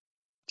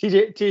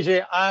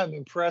 TJ, I'm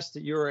impressed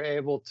that you were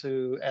able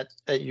to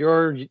at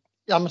your.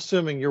 I'm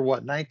assuming you're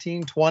what,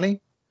 19,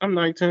 20? I'm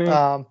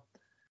 19.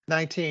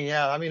 19,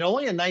 yeah. I mean,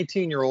 only a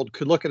 19-year-old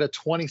could look at a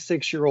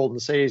 26-year-old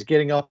and say he's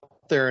getting up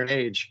there in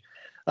age.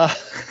 Oh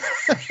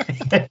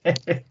my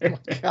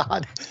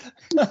God.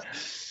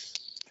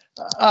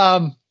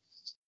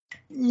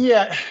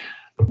 Yeah,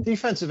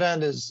 defensive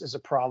end is a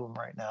problem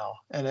right now,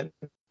 and it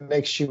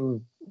makes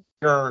you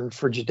yearn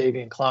for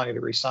Jadeveon Clowney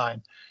to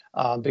resign.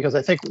 Because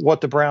I think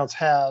what the Browns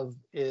have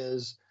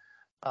is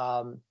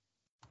a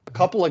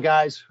couple of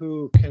guys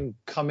who can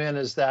come in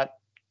as that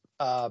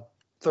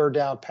third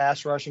down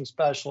pass rushing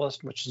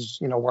specialist, which is,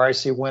 where I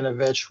see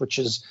Winovich, which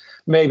is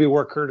maybe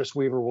where Curtis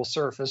Weaver will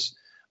surface.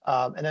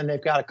 And then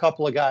they've got a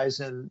couple of guys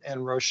in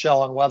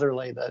Rochelle and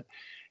Weatherly that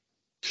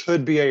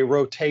could be a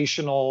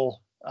rotational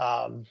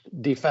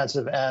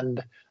defensive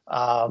end,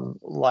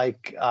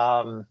 like,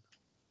 oh,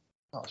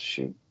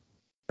 shoot,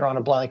 drawing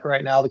a blank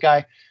right now. The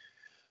guy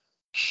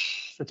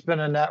that's been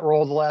in that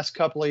role the last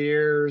couple of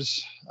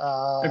years,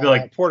 maybe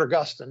like Porter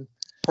Gustin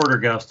or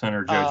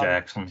Joe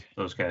Jackson,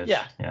 those guys.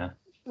 Yeah.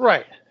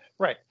 Right.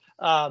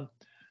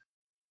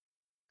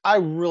 I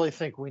really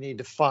think we need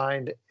to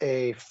find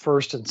a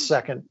first and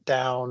second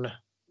down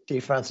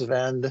defensive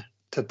end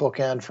to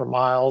bookend for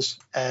Myles.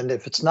 And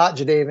if it's not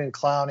Jadeveon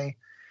Clowney,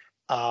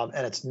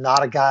 and it's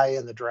not a guy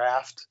in the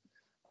draft,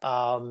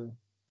 then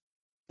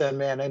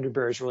man, Andrew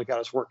Berry's really got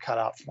his work cut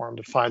out for him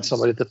to find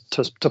somebody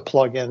to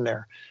plug in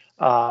there.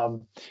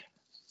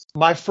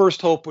 My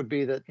first hope would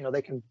be that,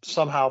 they can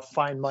somehow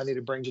find money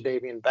to bring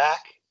Jadeveon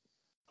back.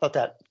 Thought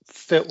that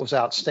fit was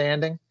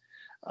outstanding.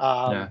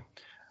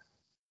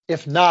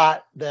 If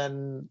not,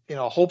 then,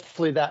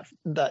 hopefully that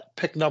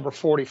pick number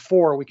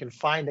 44, we can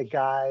find a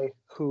guy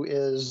who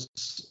is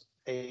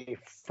a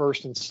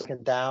first and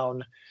second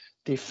down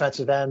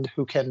defensive end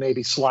who can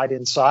maybe slide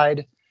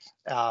inside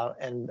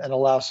and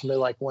allow somebody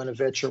like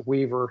Winovich or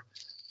Weaver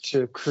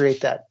to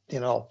create that,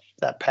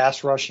 that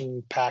pass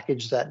rushing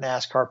package, that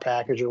NASCAR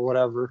package or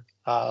whatever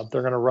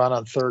they're going to run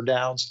on third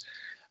downs.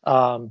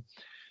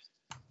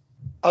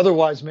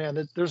 otherwise,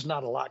 man, there's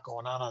not a lot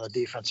going on the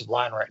defensive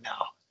line right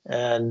now.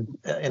 And,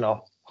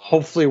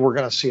 hopefully we're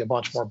going to see a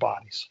bunch more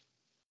bodies.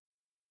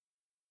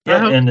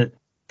 Yeah,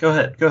 go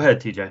ahead,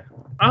 TJ.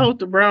 I hope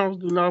the Browns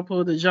do not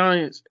pull the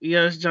Giants.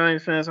 Yes,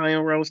 Giant fans, I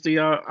am roasting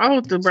y'all. I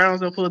hope the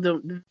Browns don't pull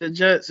the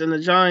Jets and the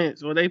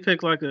Giants where they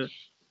pick like a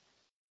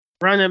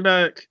running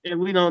back and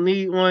we don't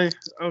need one.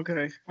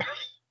 Okay.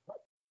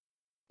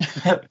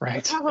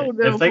 Right.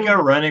 If they go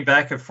running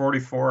back at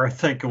 44, I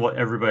think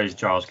everybody's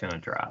jaw's going to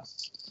drop.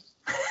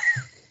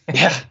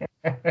 Yeah.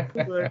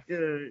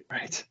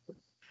 Right.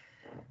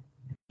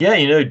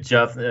 Yeah,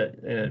 Jeff,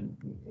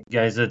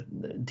 guys,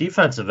 at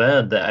defensive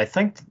end, I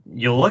think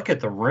you look at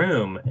the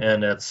room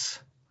and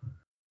it's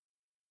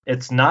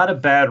not a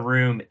bad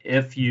room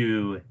if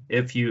you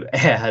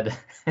add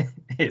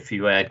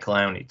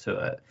Clowney to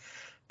it,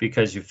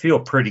 because you feel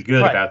pretty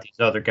good about these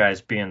other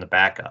guys being the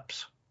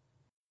backups,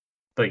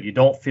 but you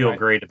don't feel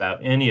great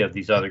about any of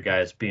these other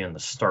guys being the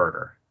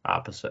starter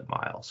opposite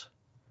Miles.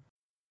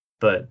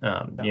 But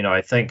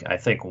I think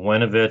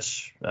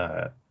Winovich,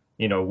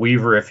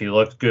 Weaver, if he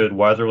looked good,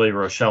 Weatherly,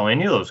 Rochelle,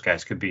 any of those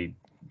guys could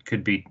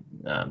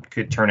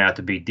turn out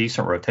to be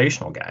decent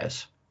rotational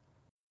guys.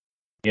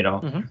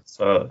 Mm-hmm.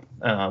 So,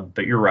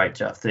 but you're right,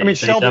 Jeff.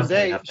 Sheldon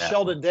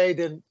Day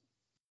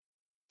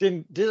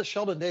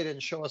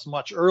didn't show us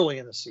much early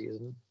in the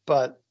season,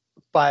 but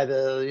by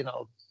the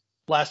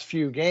last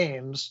few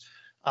games,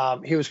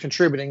 he was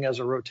contributing as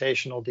a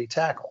rotational D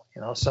tackle.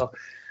 So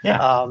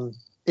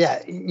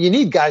you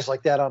need guys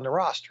like that on the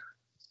roster.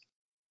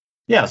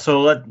 Yeah,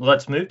 so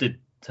let's move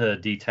to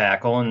D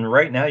tackle, and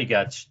right now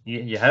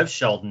you have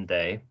Sheldon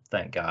Day,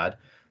 thank God,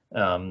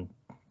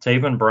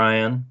 Taven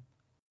Bryan,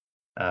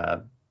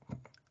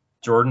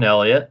 Jordan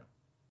Elliott,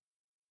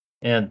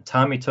 and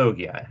Tommy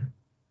Togiai.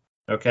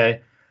 Okay,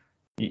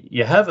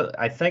 you have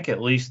I think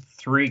at least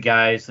three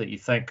guys that you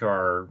think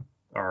are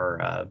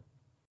I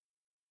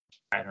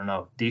don't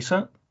know,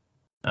 decent.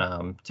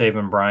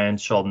 Taven Bryan,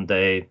 Sheldon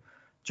Day,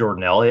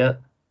 Jordan Elliott.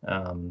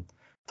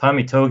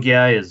 Tommy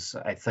Togiai is,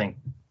 I think,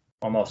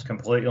 almost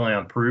completely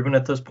unproven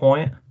at this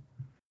point.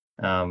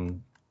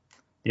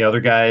 The other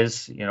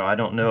guys, I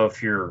don't know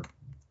if you're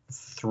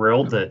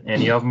thrilled that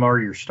any of them are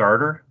your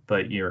starter,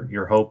 but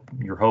you're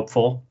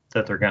hopeful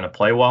that they're going to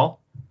play well,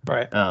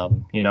 right?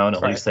 And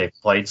at least they've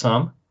played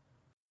some.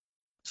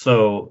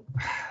 So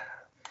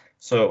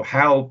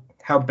how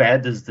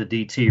bad does the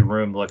DT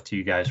room look to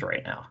you guys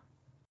right now?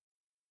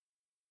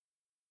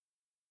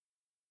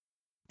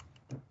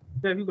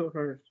 Yeah, you go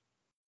first.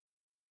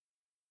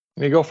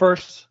 Me go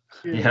first?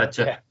 Yeah,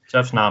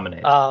 Jeff's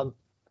nominated. The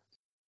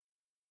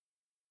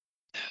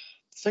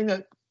thing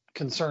that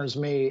concerns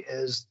me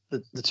is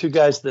the two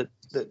guys that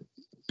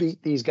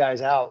beat these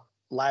guys out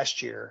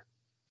last year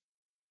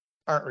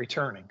aren't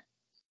returning.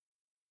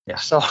 Yeah.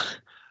 So,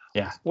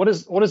 yeah. What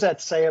does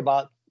that say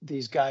about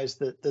these guys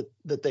that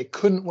they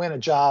couldn't win a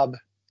job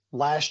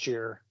last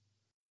year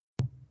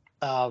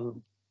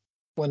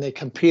when they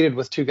competed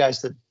with two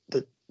guys that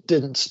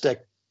didn't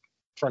stick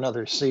for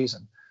another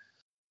season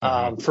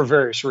for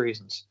various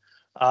reasons?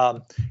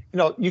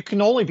 You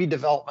can only be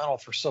developmental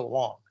for so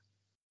long,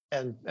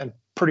 and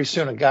pretty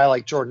soon a guy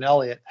like Jordan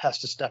Elliott has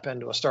to step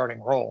into a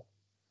starting role.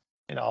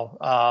 He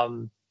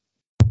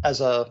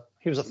was a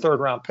third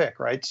round pick,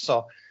 right?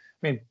 So,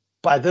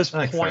 by this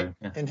point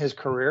in his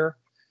career,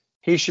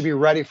 he should be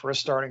ready for a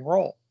starting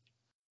role.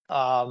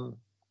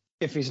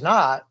 If he's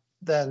not,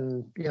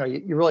 then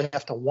you really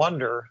have to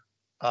wonder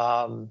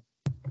about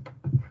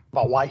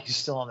why he's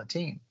still on the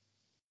team.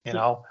 And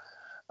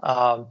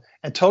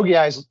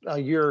Togiai is a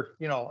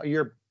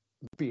year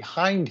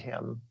behind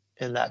him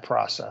in that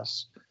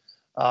process.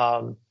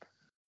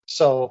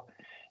 So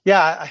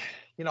yeah,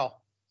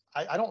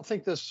 I don't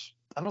think this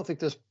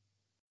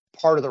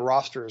part of the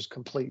roster is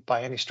complete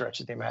by any stretch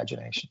of the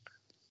imagination.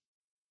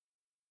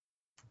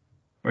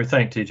 What do you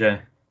think,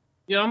 TJ?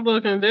 Yeah, I'm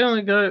looking. They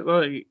only got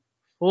like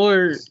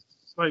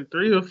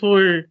 3 or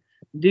 4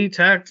 D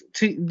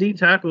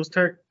tackles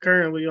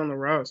currently on the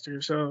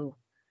roster. So,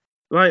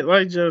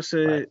 like Jeff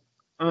said,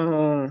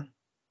 I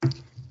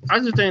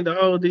just think the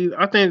whole D.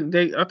 I think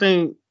they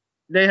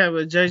have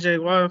a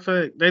JJ Watt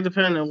effect. They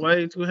depend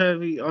way too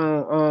heavy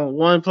on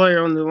one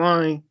player on the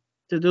line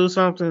to do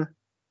something.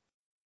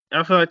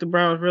 I feel like the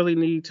Browns really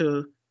need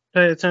to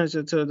pay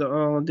attention to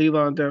the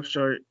D-line depth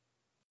chart.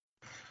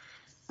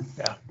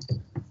 Yeah.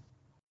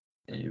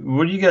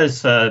 What do you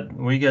guys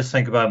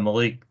think about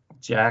Malik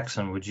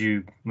Jackson? Would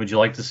you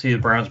like to see the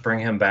Browns bring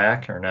him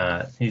back or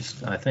not?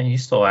 I think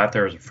he's still out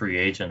there as a free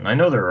agent. I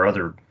know there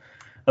are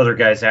other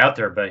guys out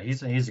there, but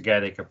he's a guy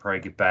they could probably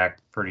get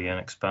back pretty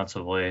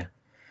inexpensively.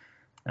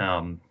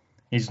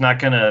 He's not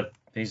gonna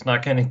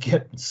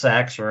get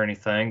sacks or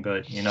anything,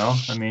 but he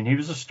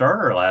was a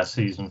starter last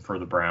season for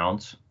the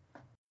Browns.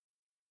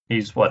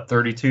 He's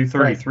 32,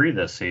 33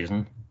 this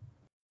season.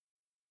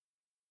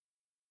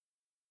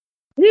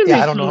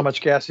 Yeah, I don't know how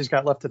much gas he's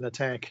got left in the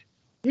tank.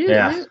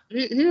 Yeah,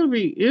 he'll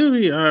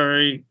be all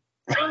right.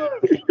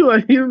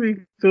 He'll be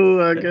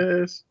cool, I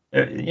guess.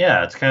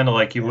 Yeah, it's kind of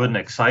like he wouldn't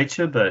excite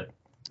you, but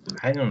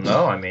I don't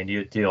know. I mean,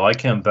 do you like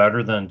him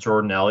better than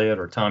Jordan Elliott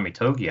or Tommy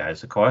Togiai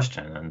is the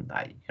question, and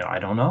I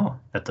don't know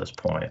at this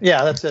point.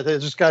 Yeah, that's it.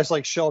 There's just guys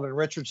like Sheldon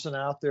Richardson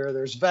out there.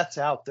 There's vets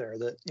out there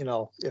that,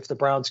 if the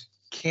Browns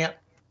can't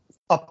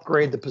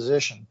upgrade the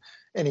position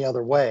any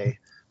other way,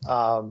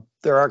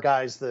 there are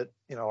guys that,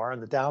 are on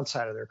the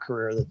downside of their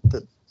career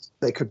that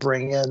they could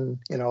bring in,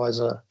 as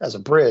a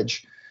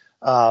bridge.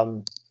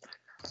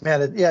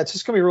 It's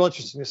just going to be real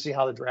interesting to see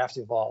how the draft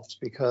evolves,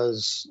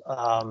 because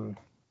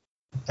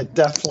I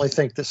definitely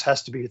think this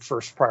has to be the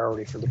first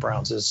priority for the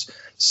Browns, is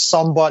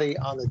somebody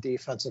on the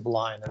defensive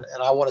line.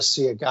 And I want to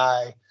see a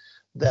guy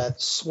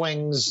that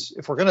swings.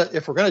 If we're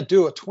gonna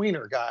do a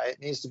tweener guy, it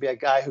needs to be a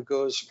guy who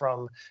goes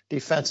from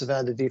defensive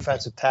end to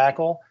defensive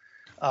tackle,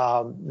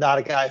 not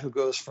a guy who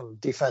goes from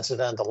defensive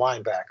end to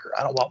linebacker.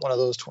 I don't want one of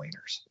those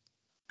tweeners.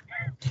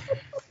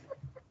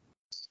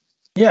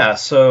 Yeah.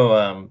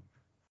 So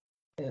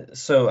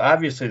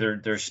obviously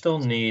there's still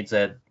needs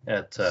on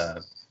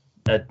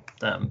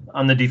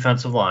the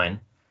defensive line.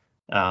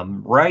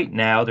 Right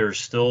now, there's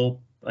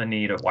still a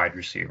need at wide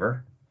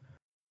receiver.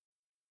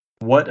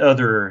 What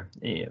other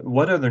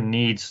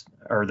needs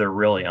are there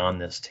really on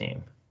this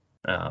team,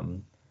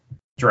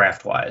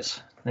 draft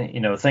wise?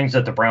 Things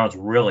that the Browns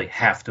really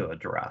have to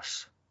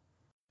address.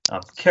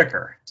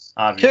 Kicker,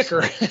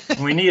 obviously.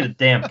 Kicker. We need a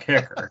damn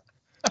kicker.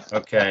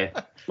 Okay.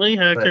 We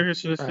had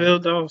kickers with Phil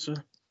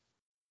Dawson.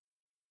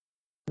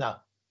 No.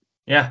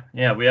 Yeah.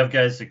 We have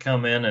guys that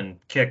come in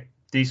and kick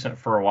decent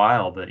for a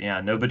while, but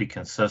nobody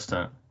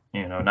consistent.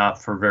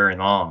 Not for very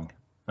long.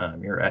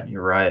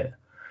 You're right.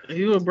 If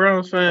you a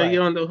Browns fan, Right. you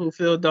don't know who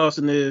Phil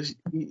Dawson is.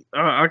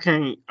 I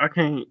can't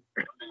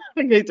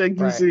take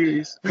you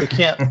serious. We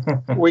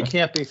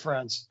can't be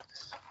friends.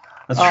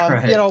 That's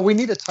right. We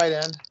need a tight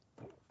end.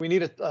 We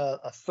need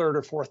a third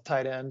or fourth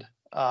tight end.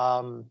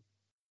 And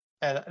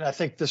I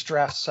think this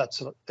draft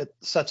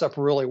sets up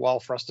really well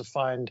for us to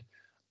find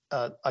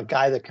a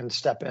guy that can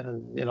step in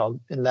and,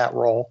 in that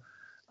role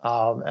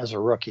as a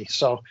rookie.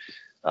 So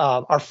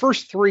our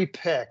first three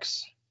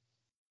picks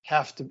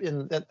have to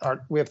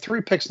we have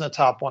 3 picks in the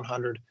top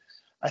 100.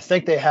 I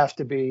think they have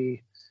to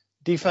be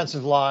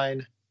defensive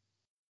line,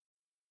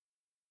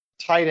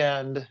 tight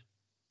end,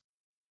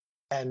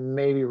 and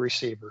maybe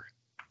receiver.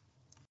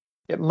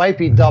 It might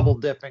be double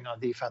dipping on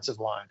defensive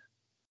line.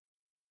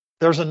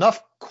 There's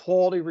enough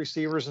quality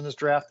receivers in this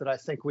draft that I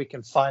think we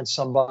can find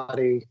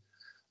somebody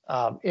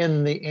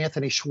in the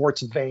Anthony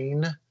Schwartz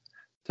vein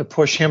to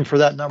push him for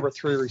that number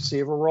 3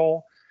 receiver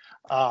role.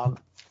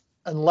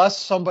 Unless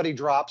somebody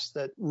drops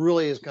that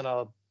really is going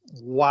to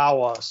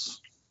wow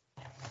us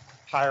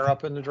higher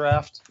up in the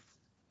draft,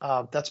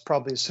 that's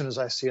probably as soon as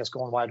I see us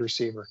going wide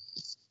receiver.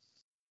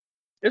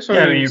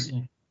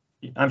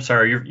 I'm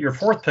sorry, your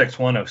fourth pick's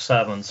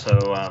 107,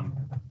 so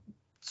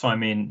I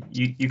mean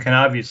you can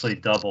obviously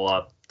double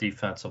up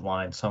defensive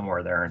line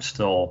somewhere there and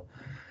still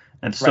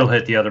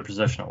hit the other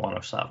position at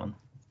 107.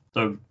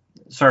 So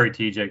sorry,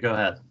 TJ, go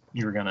ahead.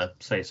 You were gonna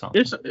say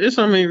something. It's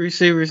so many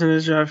receivers in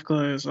this draft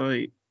class.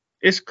 Like,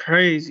 it's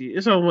crazy.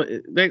 It's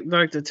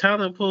like the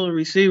talent pool of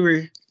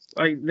receiver.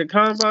 Like the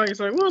combine, it's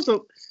like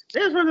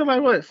they're running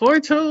like what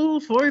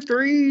 4.2s,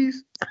 4.3s.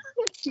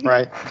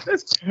 Right.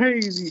 That's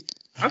crazy.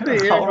 I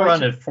think I'll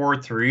run at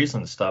 4.3s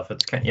and stuff.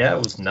 It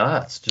was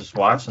nuts just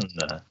watching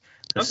the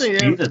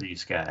speed of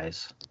these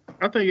guys.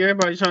 I think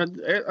everybody's trying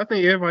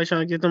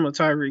to get them a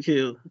Tyreek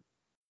Hill.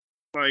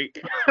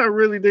 Like, I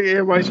really think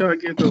everybody's trying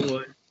to get them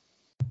one.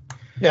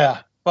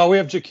 Yeah. Well, we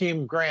have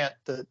Jakeem Grant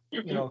that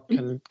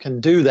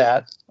can do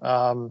that.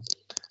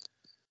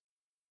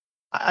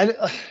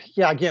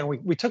 Again,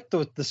 we took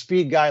the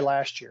speed guy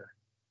last year,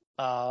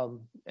 and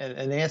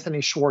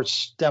Anthony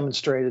Schwartz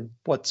demonstrated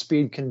what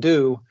speed can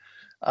do.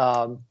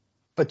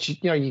 But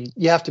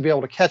you have to be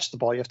able to catch the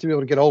ball. You have to be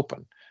able to get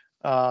open.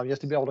 You have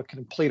to be able to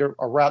complete a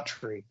route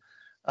tree.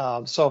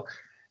 So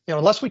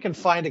unless we can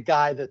find a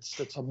guy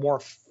that's a more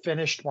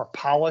finished, more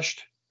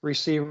polished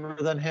receiver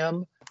than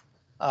him,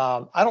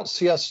 I don't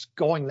see us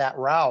going that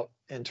route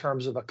in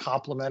terms of a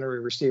complementary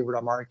receiver to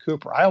Amari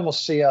Cooper. I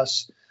almost see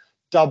us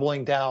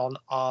doubling down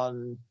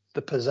on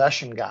the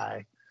possession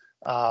guy.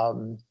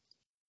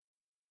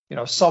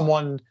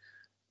 Someone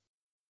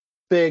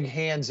big,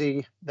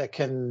 handsy that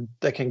can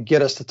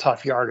get us to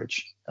tough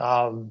yardage,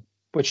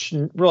 which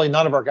really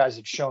none of our guys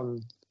have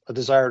shown a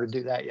desire to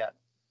do that yet.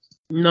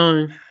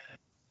 No.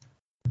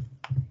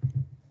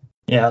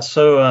 Yeah.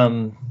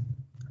 So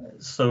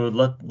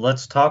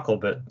let's talk a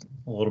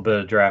little bit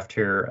of draft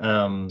here.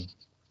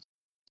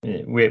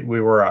 We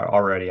were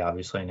already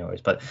obviously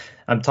anyways, but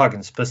I'm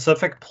talking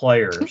specific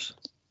players.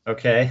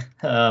 Okay.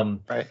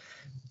 Right.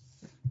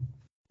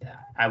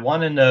 I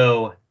want to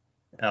know,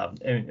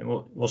 and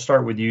we'll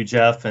start with you,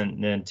 Jeff,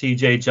 and then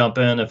TJ jump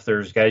in if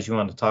there's guys you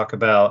want to talk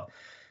about.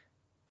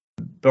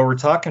 But we're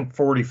talking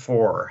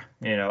 44.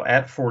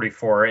 At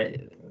 44,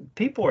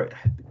 people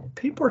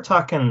are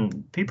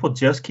talking. People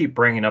just keep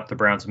bringing up the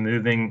Browns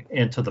moving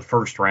into the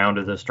first round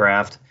of this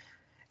draft,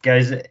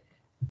 guys.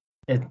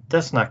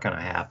 That's not going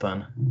to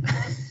happen.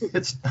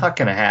 It's not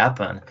going to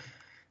happen.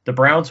 the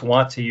Browns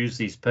want to use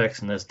these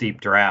picks in this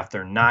deep draft.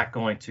 They're not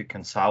going to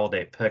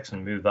consolidate picks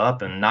and move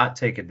up and not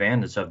take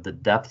advantage of the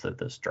depth of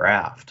this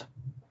draft.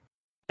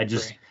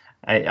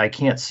 I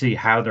can't see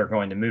how they're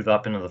going to move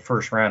up into the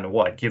first round and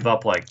what, give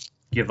up like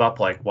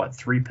what,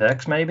 3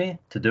 picks maybe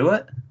to do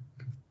it?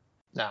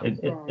 No,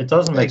 it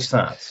doesn't make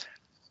sense.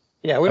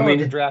 Yeah, we don't have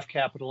the draft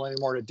capital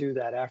anymore to do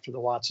that after the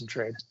Watson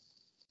trade.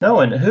 No,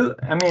 and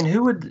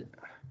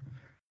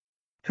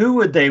who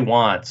would they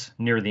want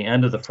near the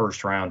end of the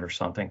first round or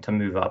something to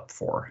move up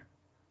for?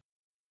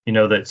 You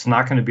know, that's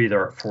not going to be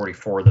there at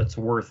 44 that's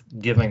worth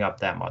giving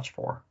up that much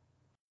for.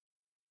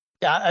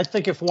 Yeah, I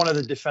think if one of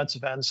the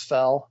defensive ends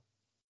fell,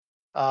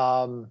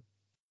 if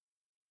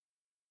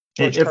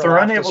they're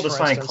unable to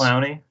sign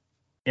Clowney,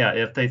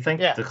 if they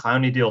think the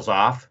Clowney deal's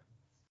off,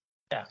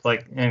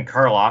 and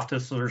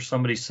Karlaftis or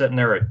somebody sitting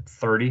there at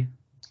 30.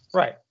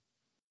 Right.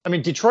 I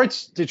mean,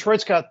 Detroit's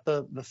got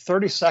the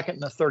 32nd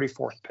and the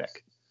 34th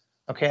pick.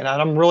 Okay, and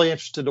I'm really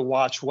interested to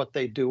watch what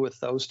they do with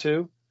those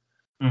two.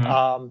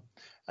 Mm-hmm.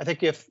 I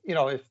think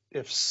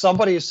if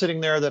somebody is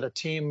sitting there that a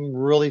team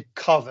really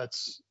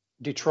covets,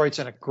 Detroit's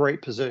in a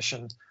great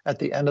position at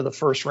the end of the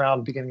first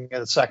round, beginning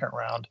of the second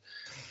round,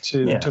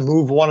 to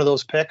move one of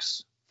those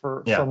picks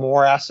for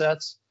more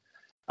assets.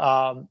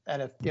 And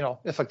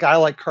if a guy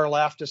like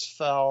Karlaftis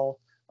fell,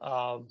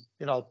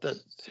 that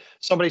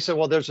somebody said,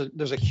 well, there's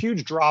a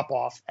huge drop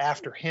off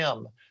after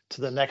him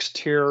to the next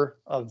tier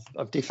of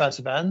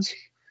defensive ends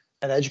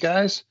and edge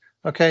guys.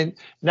 Okay,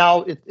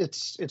 now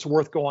it's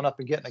worth going up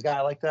and getting a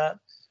guy like that.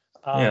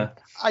 I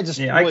just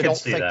really don't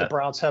think the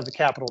Browns have the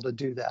capital to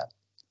do that.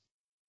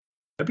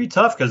 It'd be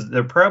tough because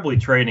they're probably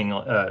trading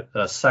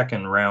a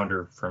second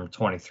rounder from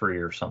 23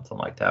 or something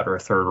like that, or a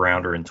third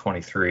rounder in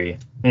 23. I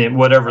mean,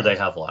 whatever they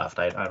have left.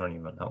 I don't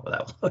even know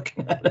without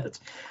looking at it.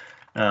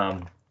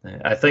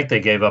 I think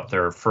they gave up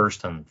their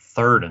first and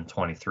third in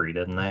 23,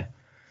 didn't they?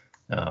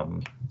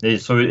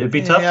 So it'd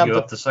be tough to give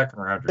up the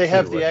second rounder. They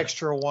have the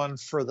extra one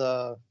for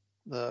the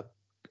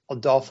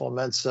Adolfo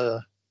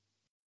Mensa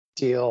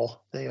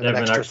deal. They have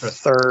an extra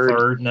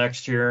third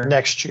next year.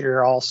 Next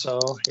year also,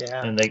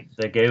 yeah. And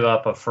they gave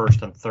up a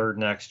first and third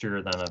next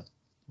year, then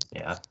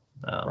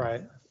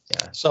right.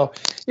 Yeah. So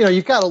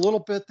you've got a little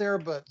bit there,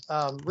 but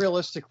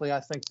realistically,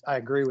 I think I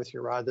agree with you,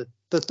 Rod,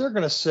 that they're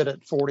going to sit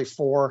at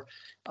 44.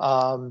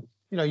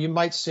 You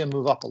might see them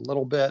move up a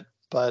little bit,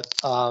 but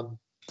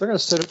they're going to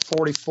sit at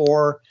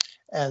 44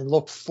 and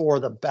look for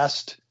the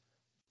best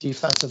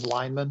defensive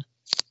lineman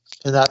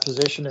in that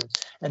position,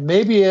 and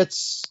maybe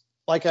it's,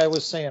 like I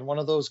was saying, one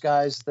of those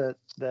guys that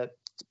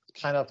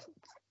kind of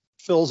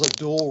fills a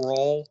dual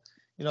role.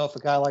 If a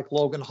guy like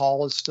Logan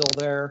Hall is still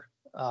there.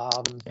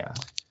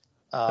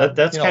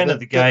 That's kind of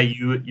the guy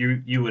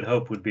you would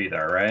hope would be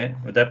there, right?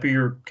 Would that be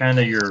your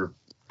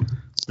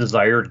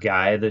desired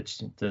guy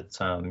that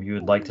you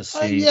would like to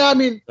see? I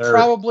mean,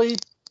 probably.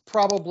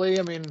 I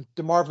mean,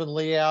 DeMarvin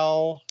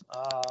Leal.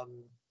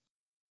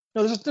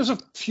 There's a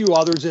few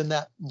others in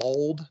that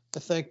mold. I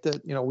think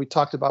that we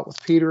talked about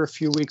with Peter a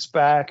few weeks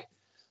back.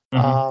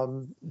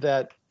 Mm-hmm.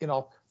 That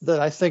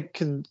I think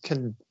can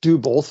do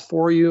both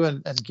for you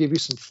and give you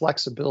some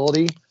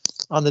flexibility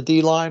on the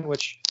D line,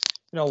 which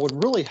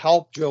would really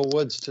help Joe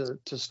Woods to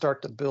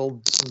start to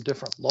build some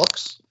different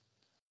looks.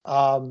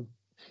 Then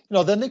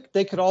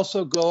they could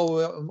also go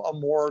a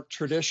more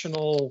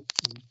traditional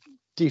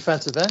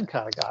defensive end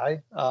kind of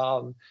guy.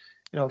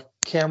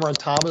 Cameron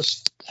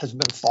Thomas has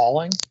been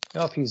falling.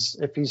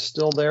 If he's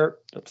still there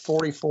at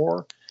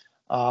 44,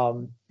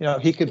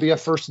 he could be a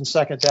first and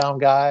second down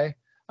guy.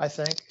 I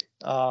think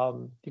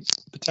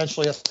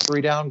potentially a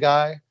 3-down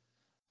guy,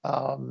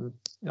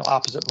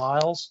 opposite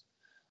Miles.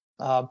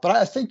 But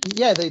I think,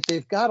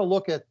 they've got to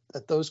look at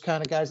those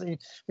kind of guys. I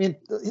mean,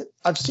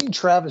 I've seen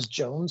Travis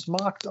Jones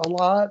mocked a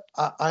lot.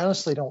 I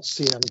honestly don't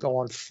see them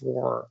going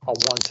for a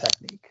one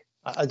technique.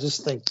 I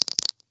just think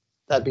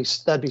that'd be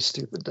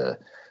stupid to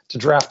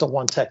draft a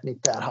one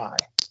technique that high.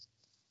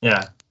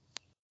 Yeah, it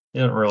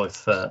didn't really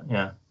fit.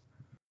 Yeah.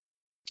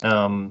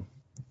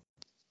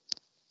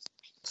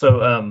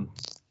 So,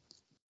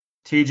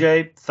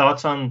 TJ,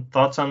 thoughts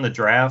on the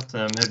draft?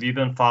 Have you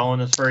been following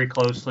this very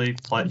closely?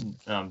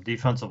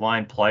 Defensive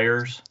line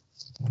players.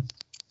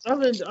 I've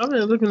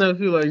been looking at a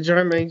few like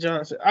Jermaine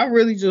Johnson. I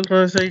really just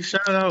want to say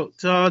shout out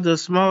to all the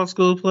small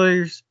school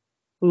players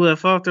who have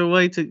fought their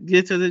way to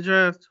get to the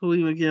draft, who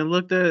even getting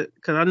looked at,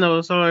 because I know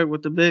it's hard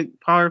with the big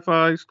Power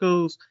 5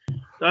 schools.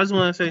 So I just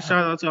want to say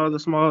shout out to all the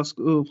small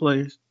school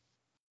players.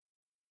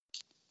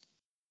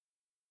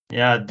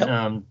 Yeah,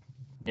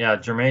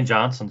 Jermaine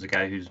Johnson's a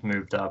guy who's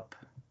moved up.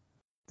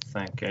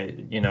 I think,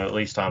 at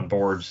least on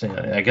boards.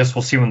 I guess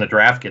we'll see when the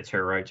draft gets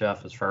here, right,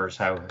 Jeff, as far as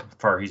how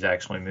far he's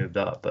actually moved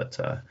up. But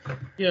I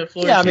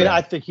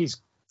think he's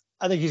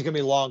going to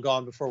be long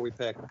gone before we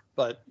pick.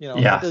 But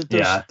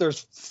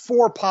there's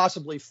 4,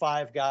 possibly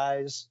 5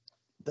 guys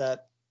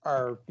that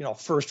are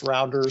first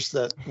rounders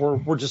that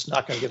we're just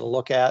not going to get a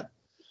look at.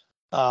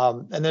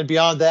 And then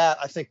beyond that,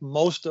 I think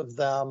most of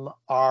them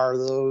are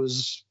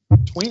those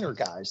tweener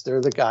guys.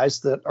 They're the guys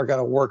that are going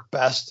to work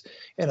best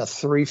in a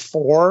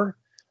 3-4.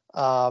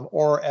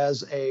 or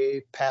as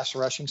a pass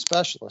rushing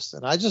specialist.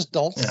 And I just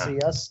don't see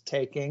us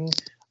taking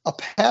a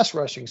pass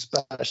rushing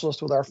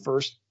specialist with our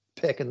first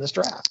pick in this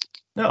draft.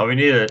 No, we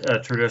need a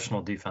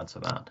traditional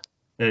defensive end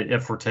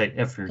if you're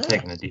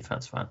taking a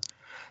defensive end.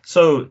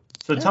 So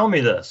tell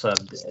me this,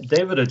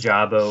 David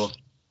Ojabo.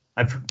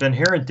 I've been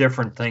hearing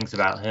different things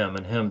about him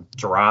and him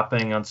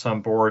dropping on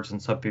some boards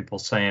and some people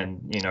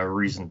saying,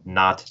 reason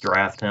not to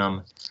draft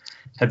him.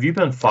 Have you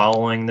been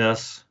following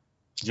this,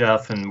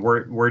 Jeff? And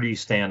where do you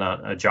stand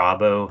on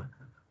Ojabo,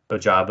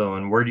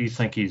 and where do you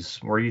think he's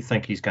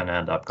going to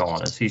end up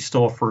going? Is he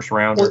still a first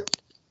rounder?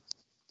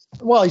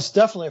 Well, he's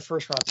definitely a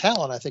first round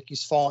talent. I think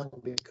he's falling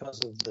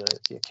because of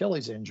the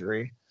Achilles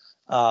injury.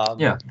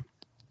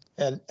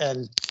 And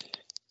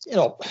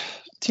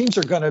teams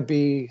are going to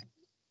be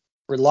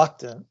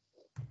reluctant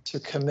to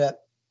commit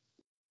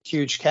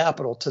huge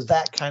capital to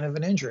that kind of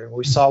an injury.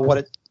 We saw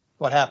what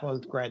happened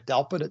with Grant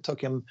Delpit. It took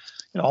him,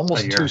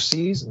 almost 2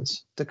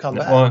 seasons to come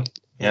back.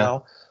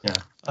 Well,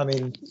 I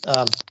mean,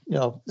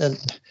 and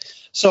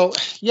so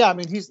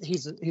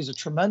he's a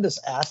tremendous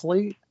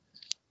athlete,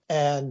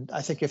 and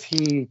I think if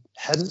he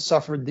hadn't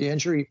suffered the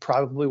injury, he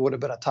probably would have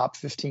been a top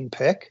 15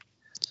 pick.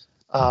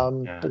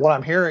 But what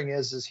I'm hearing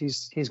is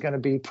he's going to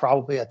be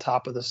probably a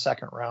top of the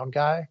second round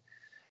guy,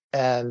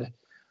 and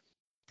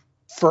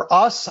for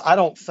us, I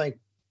don't think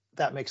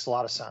that makes a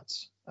lot of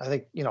sense. I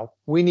think,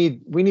 we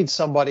need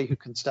somebody who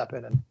can step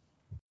in and,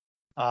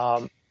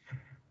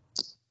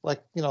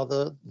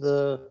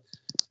 the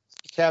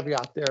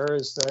caveat there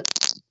is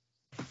that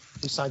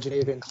we signed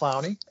Jadeveon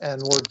Clowney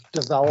and we're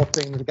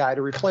developing the guy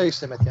to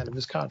replace him at the end of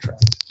his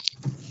contract.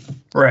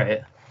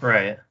 Right.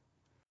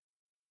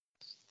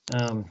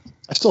 I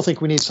still think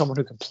we need someone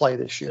who can play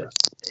this year.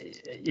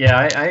 Yeah,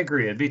 I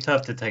agree. It'd be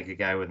tough to take a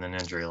guy with an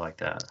injury like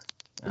that.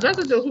 Is that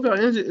the dude who got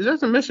injured? Is that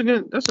the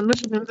Michigan? That's a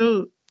Michigan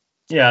dude.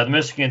 Yeah, the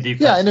Michigan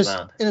defense. Yeah, in his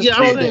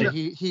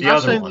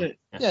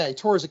he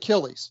tore his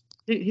Achilles.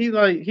 He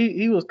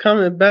was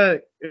coming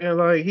back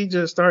and he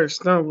just started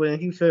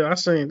stumbling. He fell. I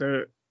seen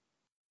that.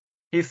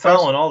 He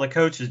fell and all the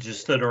coaches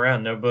just stood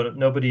around.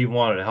 Nobody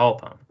wanted to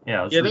help him.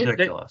 Yeah, it was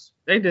ridiculous.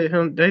 They did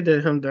him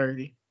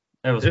dirty.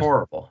 It was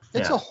horrible.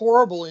 It's a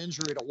horrible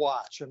injury to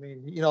watch. I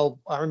mean,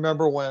 I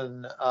remember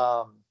when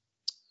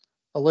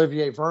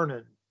Olivier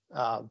Vernon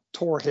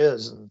tore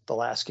his in the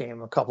last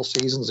game a couple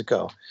seasons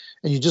ago,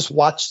 and you just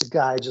watch the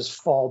guy just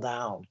fall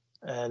down,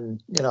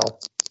 and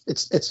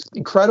it's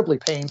incredibly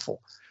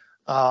painful.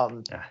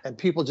 And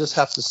people just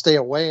have to stay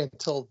away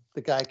until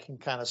the guy can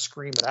kind of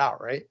scream it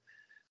out, right?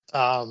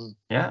 And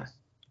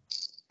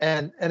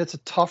it's a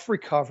tough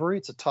recovery.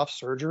 It's a tough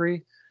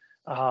surgery.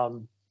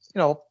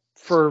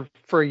 For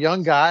a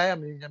young guy, I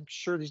mean, I'm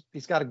sure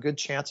he's got a good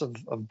chance of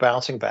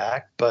bouncing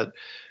back, but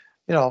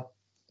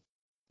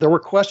there were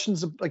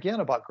questions again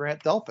about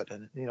Grant Delpit,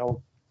 and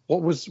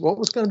what was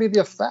going to be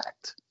the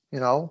effect?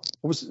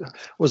 Was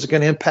it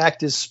going to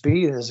impact his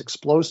speed and his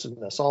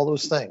explosiveness? All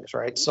those things,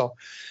 right? So,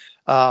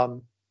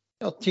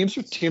 teams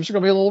are going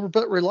to be a little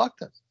bit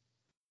reluctant.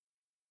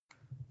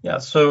 Yeah.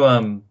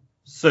 So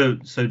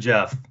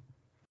Jeff,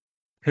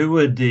 who's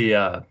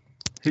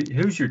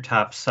your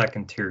top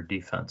second tier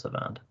defensive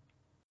end?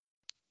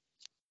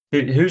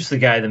 Who's the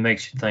guy that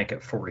makes you think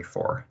at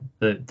 44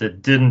 that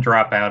didn't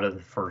drop out of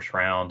the first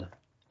round?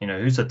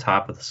 Who's the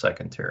top of the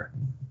second tier?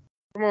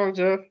 Come on,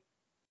 Jeff.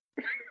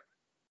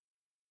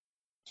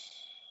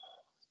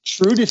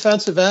 True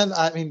defensive end.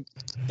 I mean,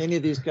 any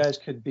of these guys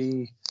could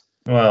be.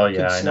 Well,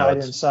 yeah, I know.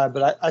 Inside,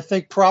 but I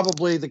think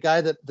probably the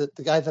guy that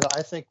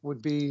I think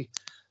would be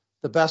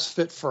the best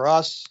fit for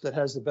us, that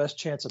has the best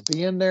chance of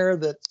being there,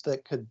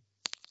 that could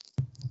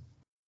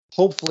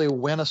hopefully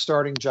win a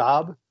starting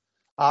job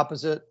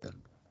opposite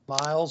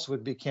Miles,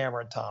 would be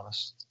Cameron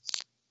Thomas.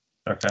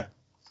 Okay.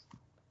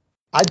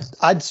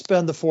 I'd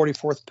spend the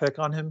 44th pick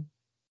on him.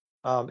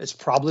 It's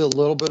probably a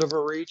little bit of a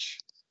reach.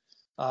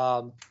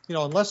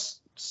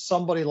 Unless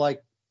somebody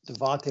like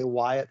Devontae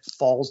Wyatt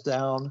falls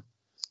down,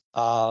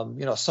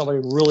 somebody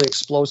really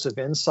explosive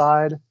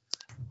inside,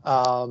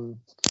 or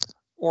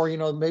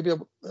maybe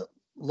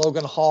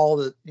Logan Hall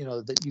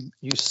that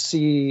you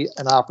see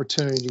an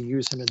opportunity to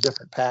use him in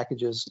different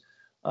packages.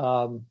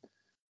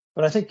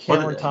 But I think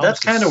Cameron Thomas that's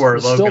kind of where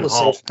is Logan still the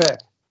Hall, safe pick.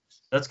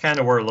 That's kind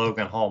of where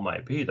Logan Hall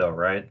might be, though,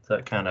 right?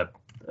 That kind of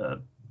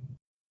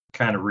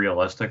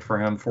realistic for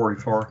him,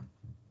 44,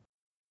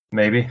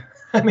 maybe.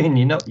 I mean,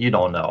 you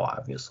don't know,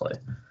 obviously.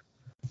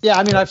 Yeah,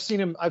 I mean, I've seen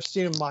him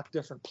mock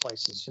different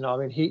places. I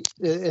mean,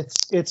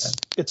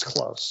 it's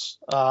close.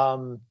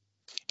 And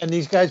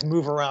these guys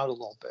move around a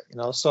little bit,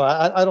 So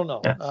I don't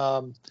know.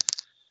 Yeah.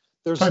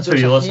 There's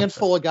a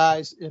handful of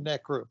guys in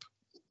that group.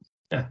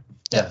 Yeah.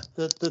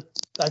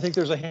 I think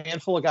there's a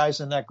handful of guys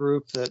in that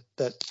group that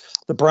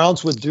the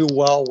Browns would do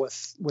well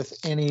with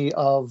any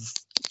of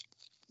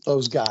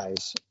those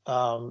guys,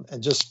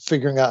 and just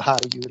figuring out how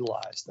to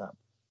utilize them.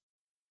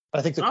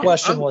 I think the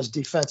question was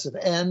defensive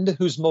end.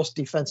 Who's most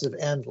defensive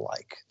end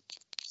like?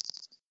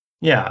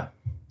 Yeah.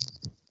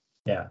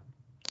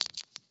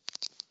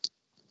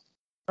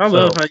 I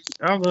love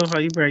how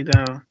you break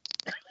down.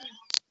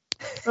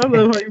 I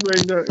love how you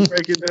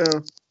break it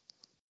down.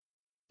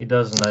 He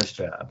does a nice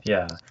job.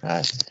 Yeah.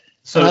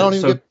 So I don't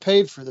even get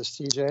paid for this,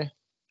 TJ.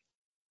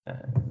 As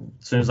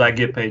soon as I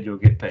get paid, you'll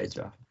get paid,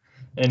 Jeff.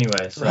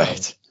 Anyway, so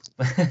Right.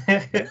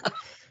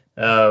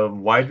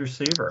 wide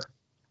receiver.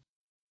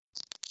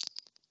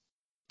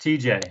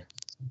 TJ,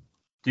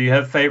 do you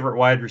have favorite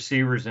wide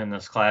receivers in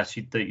this class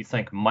that you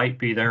think might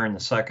be there in the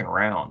second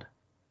round?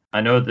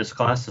 I know this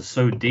class is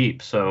so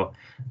deep, so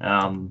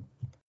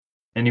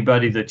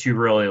anybody that you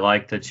really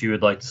like that you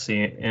would like to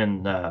see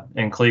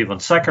in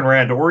Cleveland, second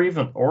round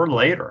or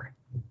later,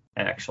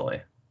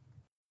 actually.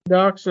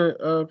 Doc's at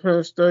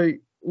Penn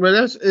State. But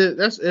that's it.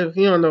 That's if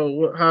you don't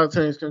know how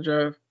teams can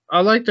draft. I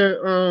like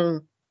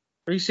that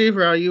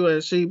receiver at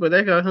USC, but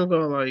they got him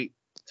going like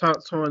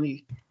top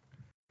 20.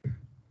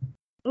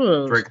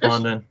 Drake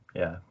London,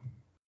 yeah.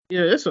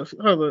 Yeah, it's a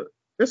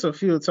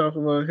few top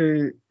of my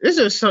head. It's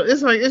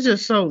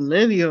just so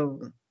many of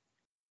them.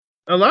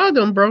 A lot of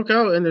them broke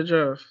out in the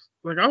draft.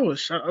 Like I was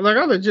shocked. Like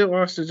I legit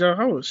watched the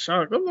draft. I was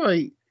shocked. I'm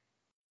like,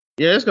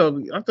 yeah, it's gonna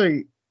be. I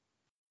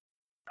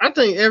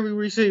think every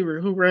receiver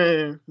who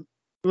ran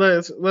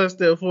less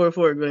than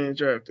 4 getting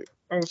drafted.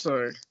 I'm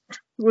sorry.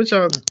 Which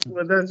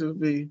would that just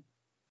be?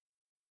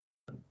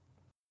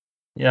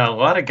 Yeah, a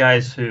lot of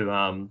guys who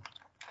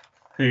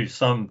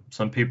some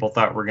people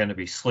thought were going to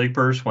be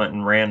sleepers went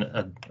and ran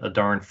a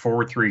darn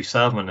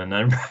 4.37, and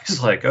then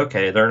everybody's like,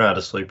 okay, they're not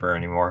a sleeper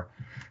anymore.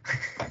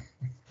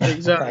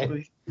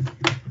 Exactly.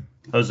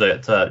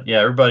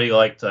 Everybody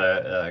liked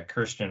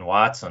Christian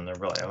Watson. They're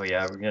like, oh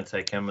yeah, we're going to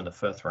take him in the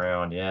 5th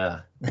round. Yeah.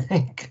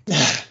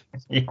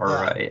 You're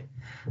right.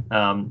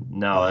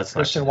 No, that's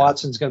Christian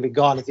Watson's going to be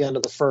gone at the end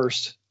of the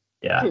 1st.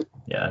 Yeah,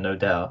 no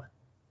doubt.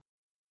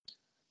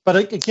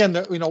 But again,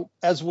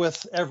 as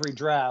with every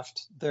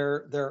draft,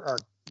 there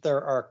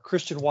are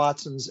Christian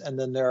Watsons, and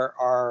then there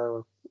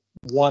are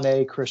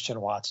 1A Christian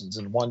Watsons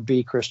and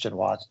 1B Christian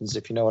Watsons,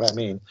 if you know what I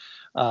mean.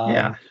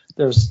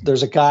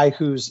 There's a guy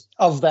who's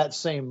of that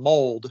same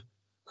mold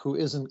who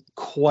isn't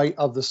quite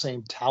of the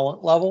same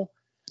talent level,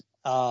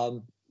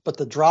 but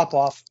the drop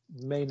off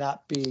may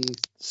not be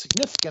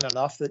significant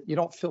enough that you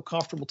don't feel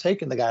comfortable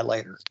taking the guy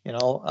later.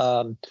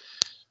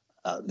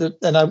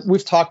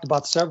 We've talked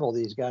about several of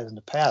these guys in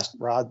the past.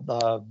 Rod,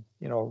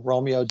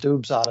 Romeo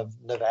Dubes out of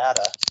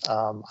Nevada.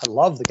 I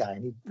love the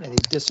guy, and he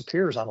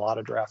disappears on a lot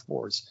of draft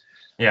boards.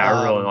 Yeah,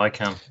 I really like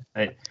him.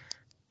 I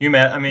could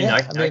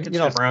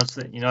sit around.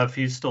 If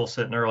he's still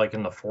sitting there like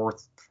in the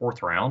fourth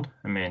round,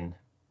 I mean,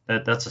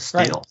 that's a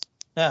steal.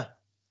 Right.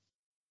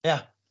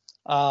 Yeah.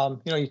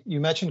 You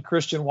mentioned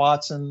Christian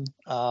Watson.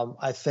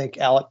 I think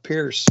Alec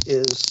Pierce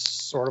is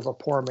sort of a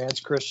poor man's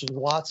Christian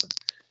Watson.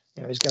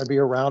 He's going to be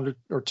a round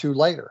or two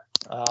later.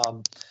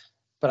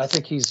 But I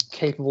think he's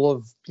capable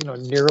of,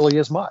 nearly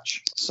as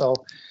much. So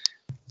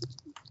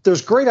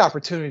there's great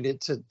opportunity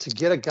to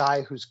get a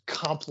guy who's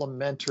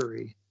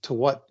complementary to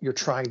what you're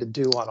trying to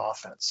do on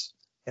offense.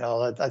 And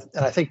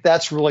I think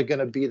that's really going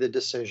to be the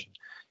decision.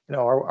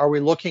 Are we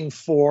looking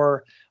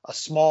for a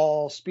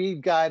small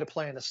speed guy to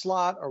play in the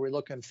slot? Are we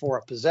looking for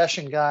a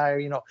possession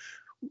guy?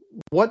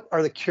 What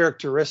are the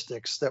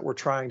characteristics that we're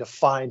trying to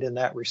find in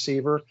that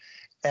receiver?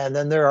 And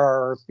then there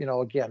are,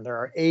 there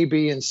are A,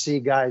 B, and C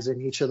guys in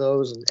each of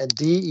those, and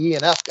D, E,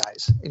 and F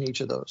guys in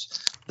each of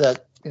those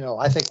that,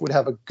 I think would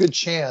have a good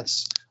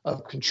chance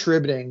of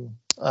contributing.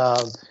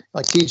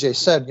 Like TJ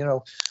said,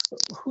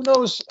 who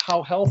knows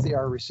how healthy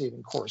our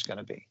receiving core is going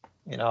to be?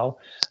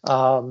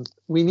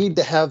 We need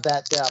to have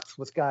that depth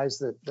with guys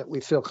that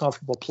we feel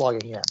comfortable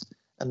plugging in.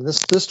 And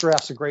this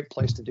draft's a great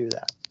place to do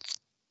that.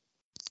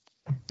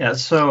 Yeah.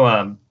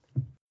 So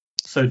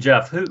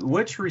Jeff,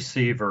 which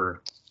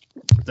receiver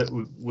that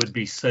would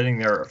be sitting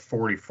there at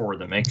 44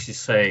 that makes you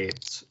say,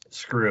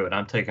 screw it,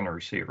 I'm taking a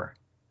receiver?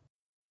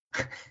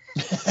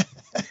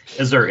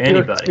 Is there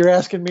anybody? You're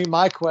asking me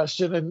my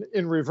question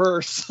in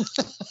reverse.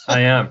 I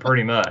am,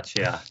 pretty much,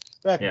 yeah.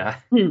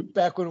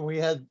 Back when we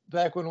had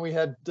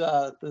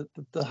the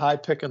high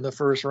pick in the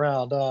first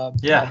round.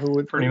 Who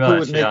would make you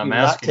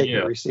not take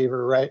a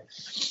receiver, right?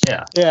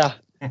 Yeah.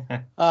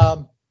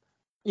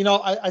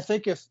 I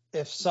think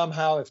if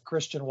somehow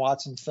Christian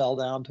Watson fell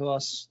down to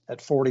us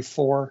at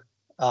 44,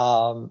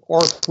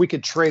 or if we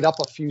could trade up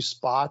a few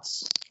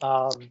spots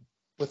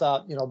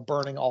without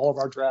burning all of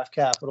our draft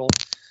capital,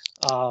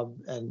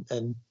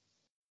 and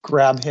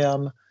grab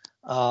him,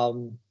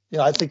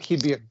 I think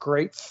he'd be a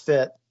great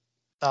fit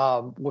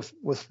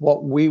with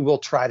what we will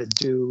try to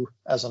do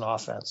as an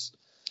offense.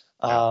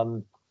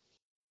 Other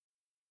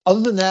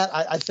than that,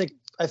 I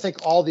think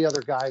all the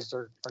other guys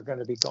are going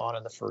to be gone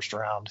in the first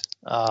round.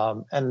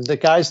 And the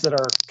guys that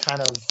are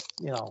kind of,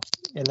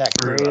 in that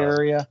gray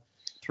area.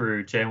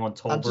 Through Jalen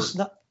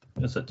Tolbert.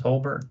 Is it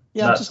Tolbert?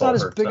 Yeah, I'm just not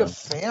as big a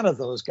fan of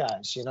those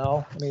guys,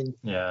 I mean,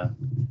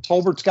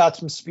 Tolbert's got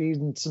some speed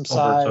and some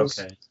size.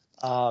 Okay.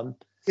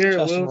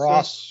 Justin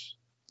Ross.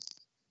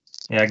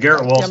 Yeah,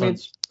 Garrett Wilson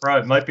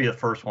probably might be the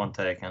first one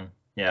taken.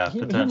 Yeah,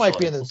 he might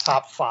be in the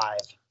top 5.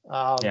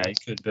 He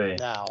could be.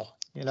 Now,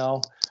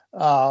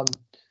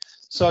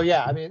 So,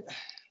 yeah, I mean,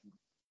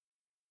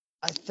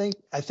 think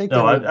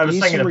No, there would I was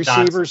be thinking some of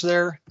receivers Dotson.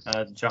 there.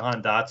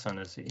 Jahan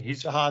Dotson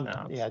he's Jahan,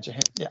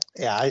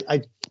 yeah.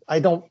 I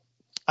don't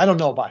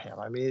know about him.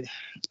 I mean,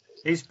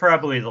 he's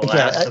probably the again,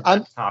 last of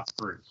that top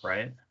group,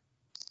 right?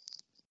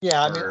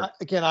 Yeah, I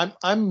mean,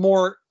 I'm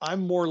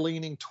more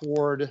leaning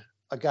toward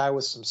a guy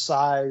with some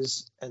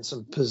size and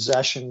some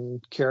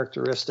possession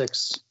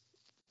characteristics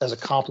as a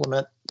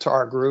complement to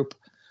our group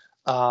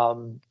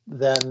than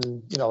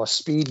a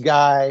speed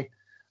guy,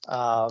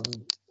 or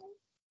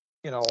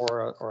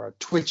a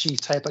twitchy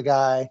type of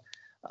guy.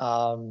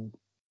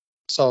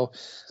 So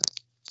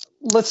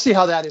let's see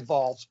how that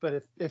evolves.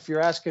 But if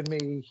you're asking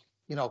me,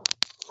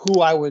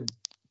 who I would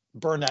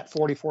burn that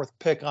 44th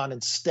pick on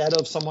instead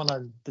of someone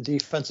on the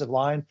defensive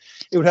line,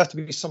 it would have to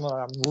be someone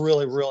I'm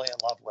really, really in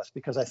love with,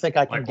 because I think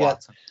I can get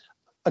Watson.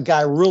 A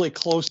guy really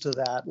close to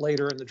that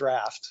later in the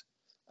draft.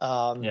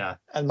 Yeah.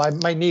 And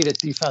my need at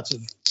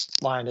defensive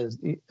line is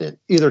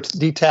either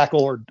D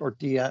tackle or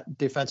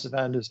defensive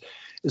end is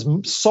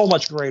so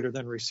much greater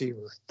than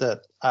receiver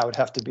that I would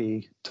have to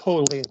be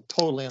totally in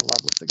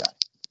love with the guy.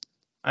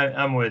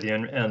 I'm with you,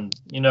 and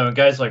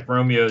guys like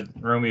Romeo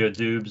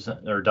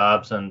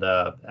Doubs and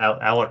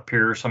Alec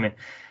Pierce. I mean,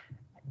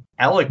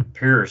 Alec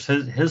Pierce,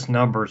 his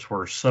numbers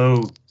were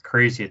so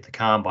crazy at the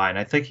combine.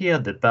 I think he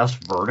had the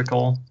best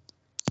vertical,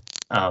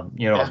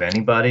 of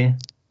anybody.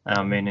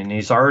 I mean, and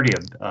he's already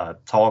a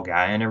tall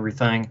guy and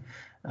everything.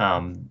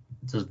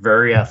 Just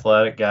very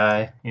athletic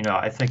guy.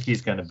 I think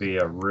he's going to be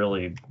a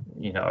really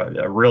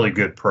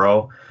good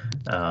pro.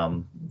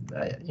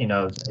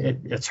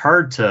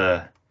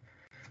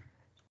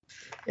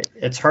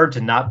 It's hard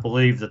to not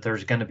believe that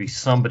there's going to be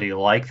somebody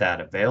like that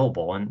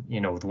available, and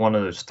with one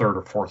of those third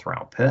or fourth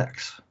round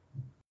picks.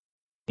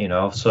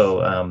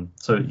 So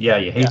yeah,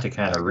 you hate to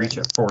kind of reach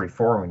at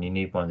 44 when you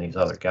need one of these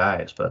other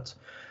guys, but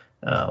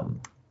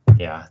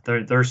yeah,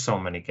 there's so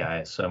many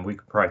guys, and we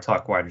could probably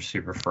talk wide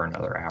receiver for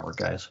another hour,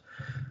 guys.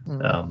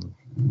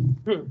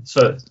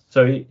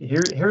 So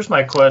here's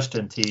my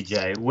question,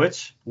 TJ.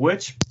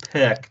 Which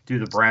pick do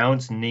the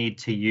Browns need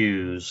to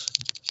use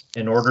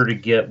in order to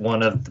get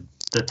one of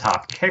the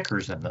top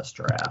kickers in this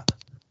draft?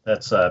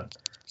 That's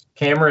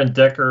Cameron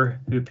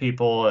Dicker, who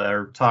people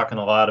are talking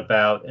a lot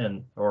about,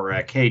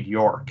 or Cade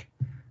York.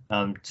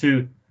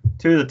 Two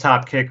of the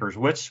top kickers.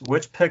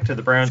 Which pick do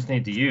the Browns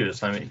need to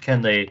use? I mean,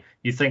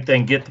 you think they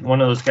can get one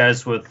of those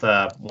guys with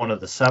one of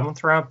the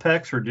 7th round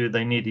picks, or do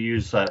they need to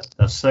use a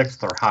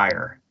 6th or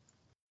higher?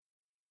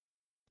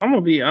 I'm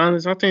gonna be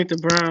honest. I think the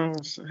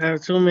Browns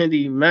have too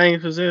many main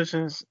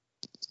positions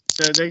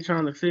that they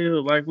trying to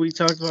fill. Like we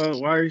talked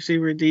about, wide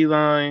receiver, D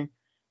line,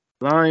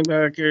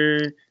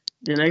 linebacker.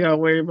 Then they got to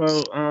worry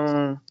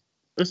about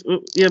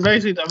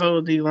basically the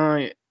whole D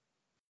line.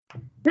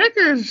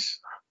 Kickers,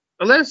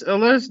 unless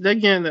they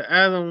get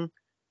the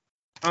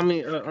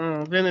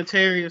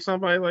Vinatieri or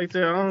somebody like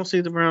that, I don't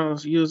see the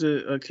Browns use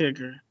a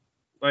kicker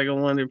like a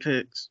one of their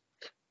picks.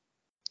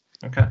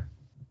 Okay.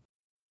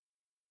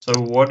 So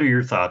what are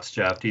your thoughts,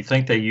 Jeff? Do you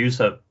think they use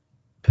a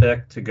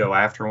pick to go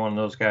after one of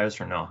those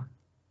guys or no?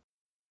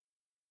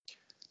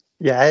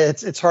 Yeah,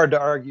 it's hard to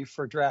argue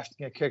for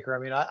drafting a kicker. I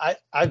mean,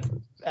 I've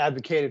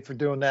advocated for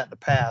doing that in the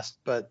past,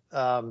 but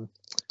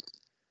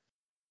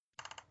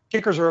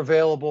kickers are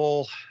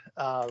available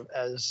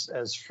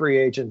as free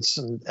agents,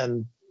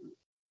 and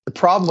the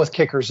problem with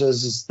kickers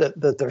is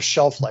that their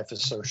shelf life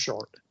is so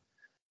short.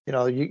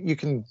 You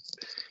can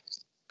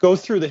go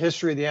through the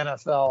history of the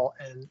NFL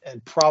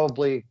and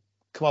probably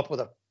come up with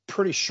a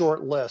pretty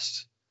short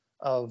list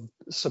of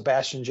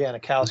Sebastian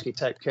Janikowski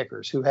type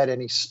kickers who had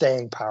any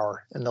staying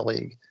power in the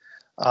league.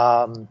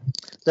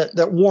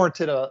 That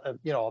warranted a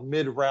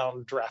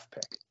mid-round draft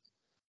pick.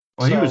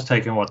 Well, he was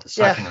taking the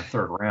second or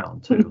third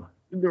round too.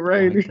 The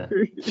Raiders.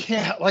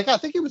 I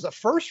think it was a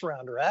first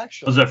rounder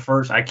actually. Was it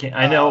first? I can't.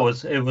 I know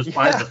it was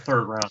by the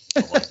third round.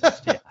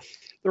 Yeah.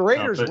 The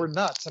Raiders were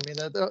nuts. I mean,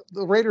 the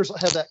Raiders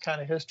have that kind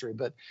of history,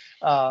 but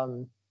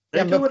but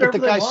the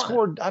guy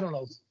scored. I don't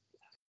know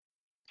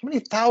how many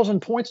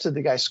thousand points did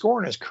the guy score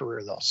in his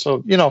career though.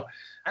 So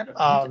I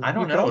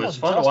don't know. It was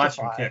fun to watch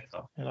him kick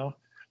though.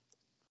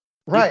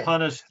 Right.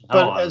 Punished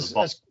but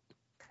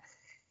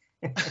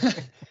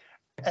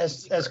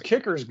as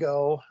kickers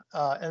go,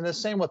 and the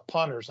same with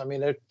punters. I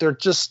mean, they're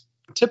just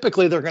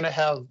typically they're going to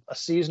have a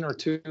season or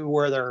two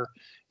where they're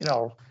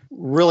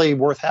really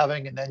worth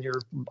having, and then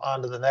you're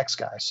on to the next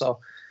guy.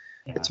 So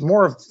it's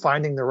more of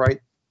finding the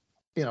right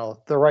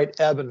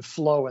ebb and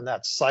flow in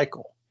that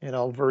cycle,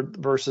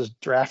 versus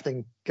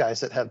drafting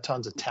guys that have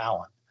tons of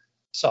talent.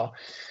 So.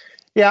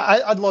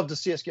 Yeah, I'd love to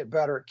see us get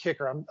better at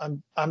kicker.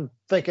 I'm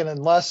thinking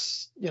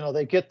unless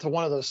they get to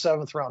one of those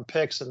 7th round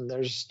picks and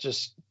there's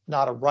just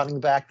not a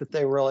running back that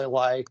they really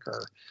like,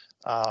 or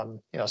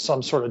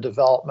some sort of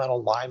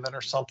developmental lineman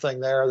or something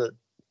there and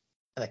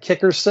a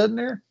kicker's sitting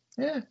there.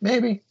 Yeah,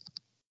 maybe.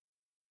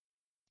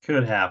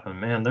 Could happen,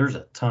 man. There's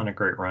a ton of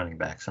great running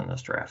backs in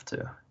this draft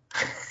too.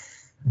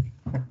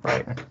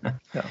 Right.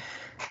 Yeah.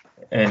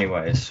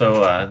 Anyway,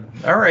 so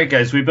all right,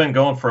 guys, we've been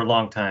going for a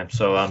long time,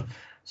 so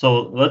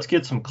let's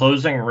get some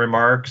closing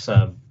remarks.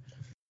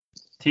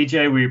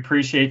 TJ, we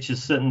appreciate you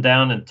sitting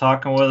down and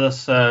talking with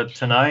us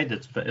tonight.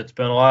 It's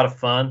been a lot of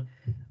fun.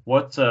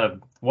 What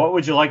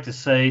would you like to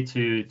say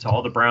to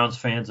all the Browns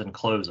fans in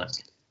closing?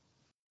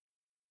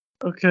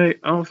 Okay.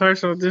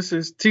 First off, this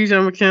is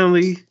TJ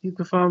McKinley. You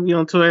can find me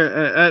on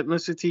Twitter at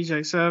Mr.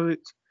 TJ Savage.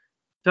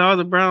 To all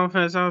the Brown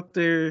fans out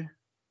there,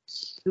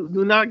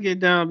 do not get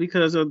down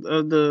because of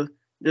the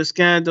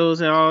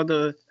scandals and all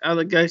the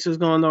allegations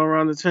going on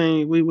around the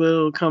team. We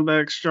will come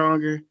back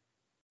stronger.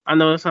 I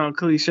know it sounds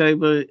cliche,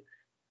 but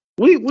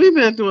we've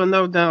been through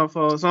enough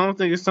downfalls. So I don't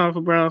think it's time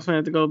for Browns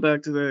fans to go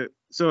back to that.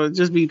 So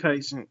just be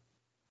patient.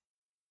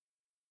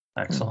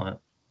 Excellent.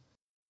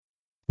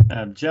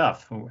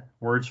 Jeff,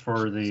 words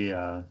for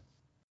the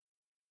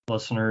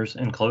listeners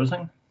in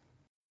closing?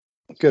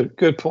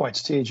 Good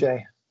points,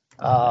 TJ.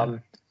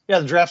 Yeah,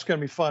 the draft's going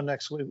to be fun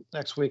next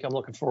week. I'm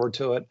looking forward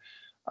to it.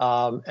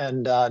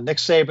 And Nick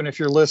Saban, if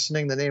you're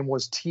listening, the name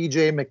was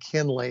TJ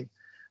McKinley.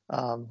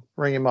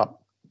 Ring him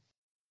up.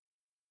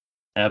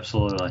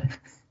 Absolutely.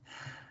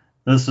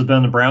 This has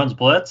been the Browns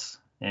Blitz,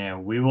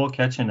 and we will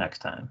catch you next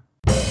time.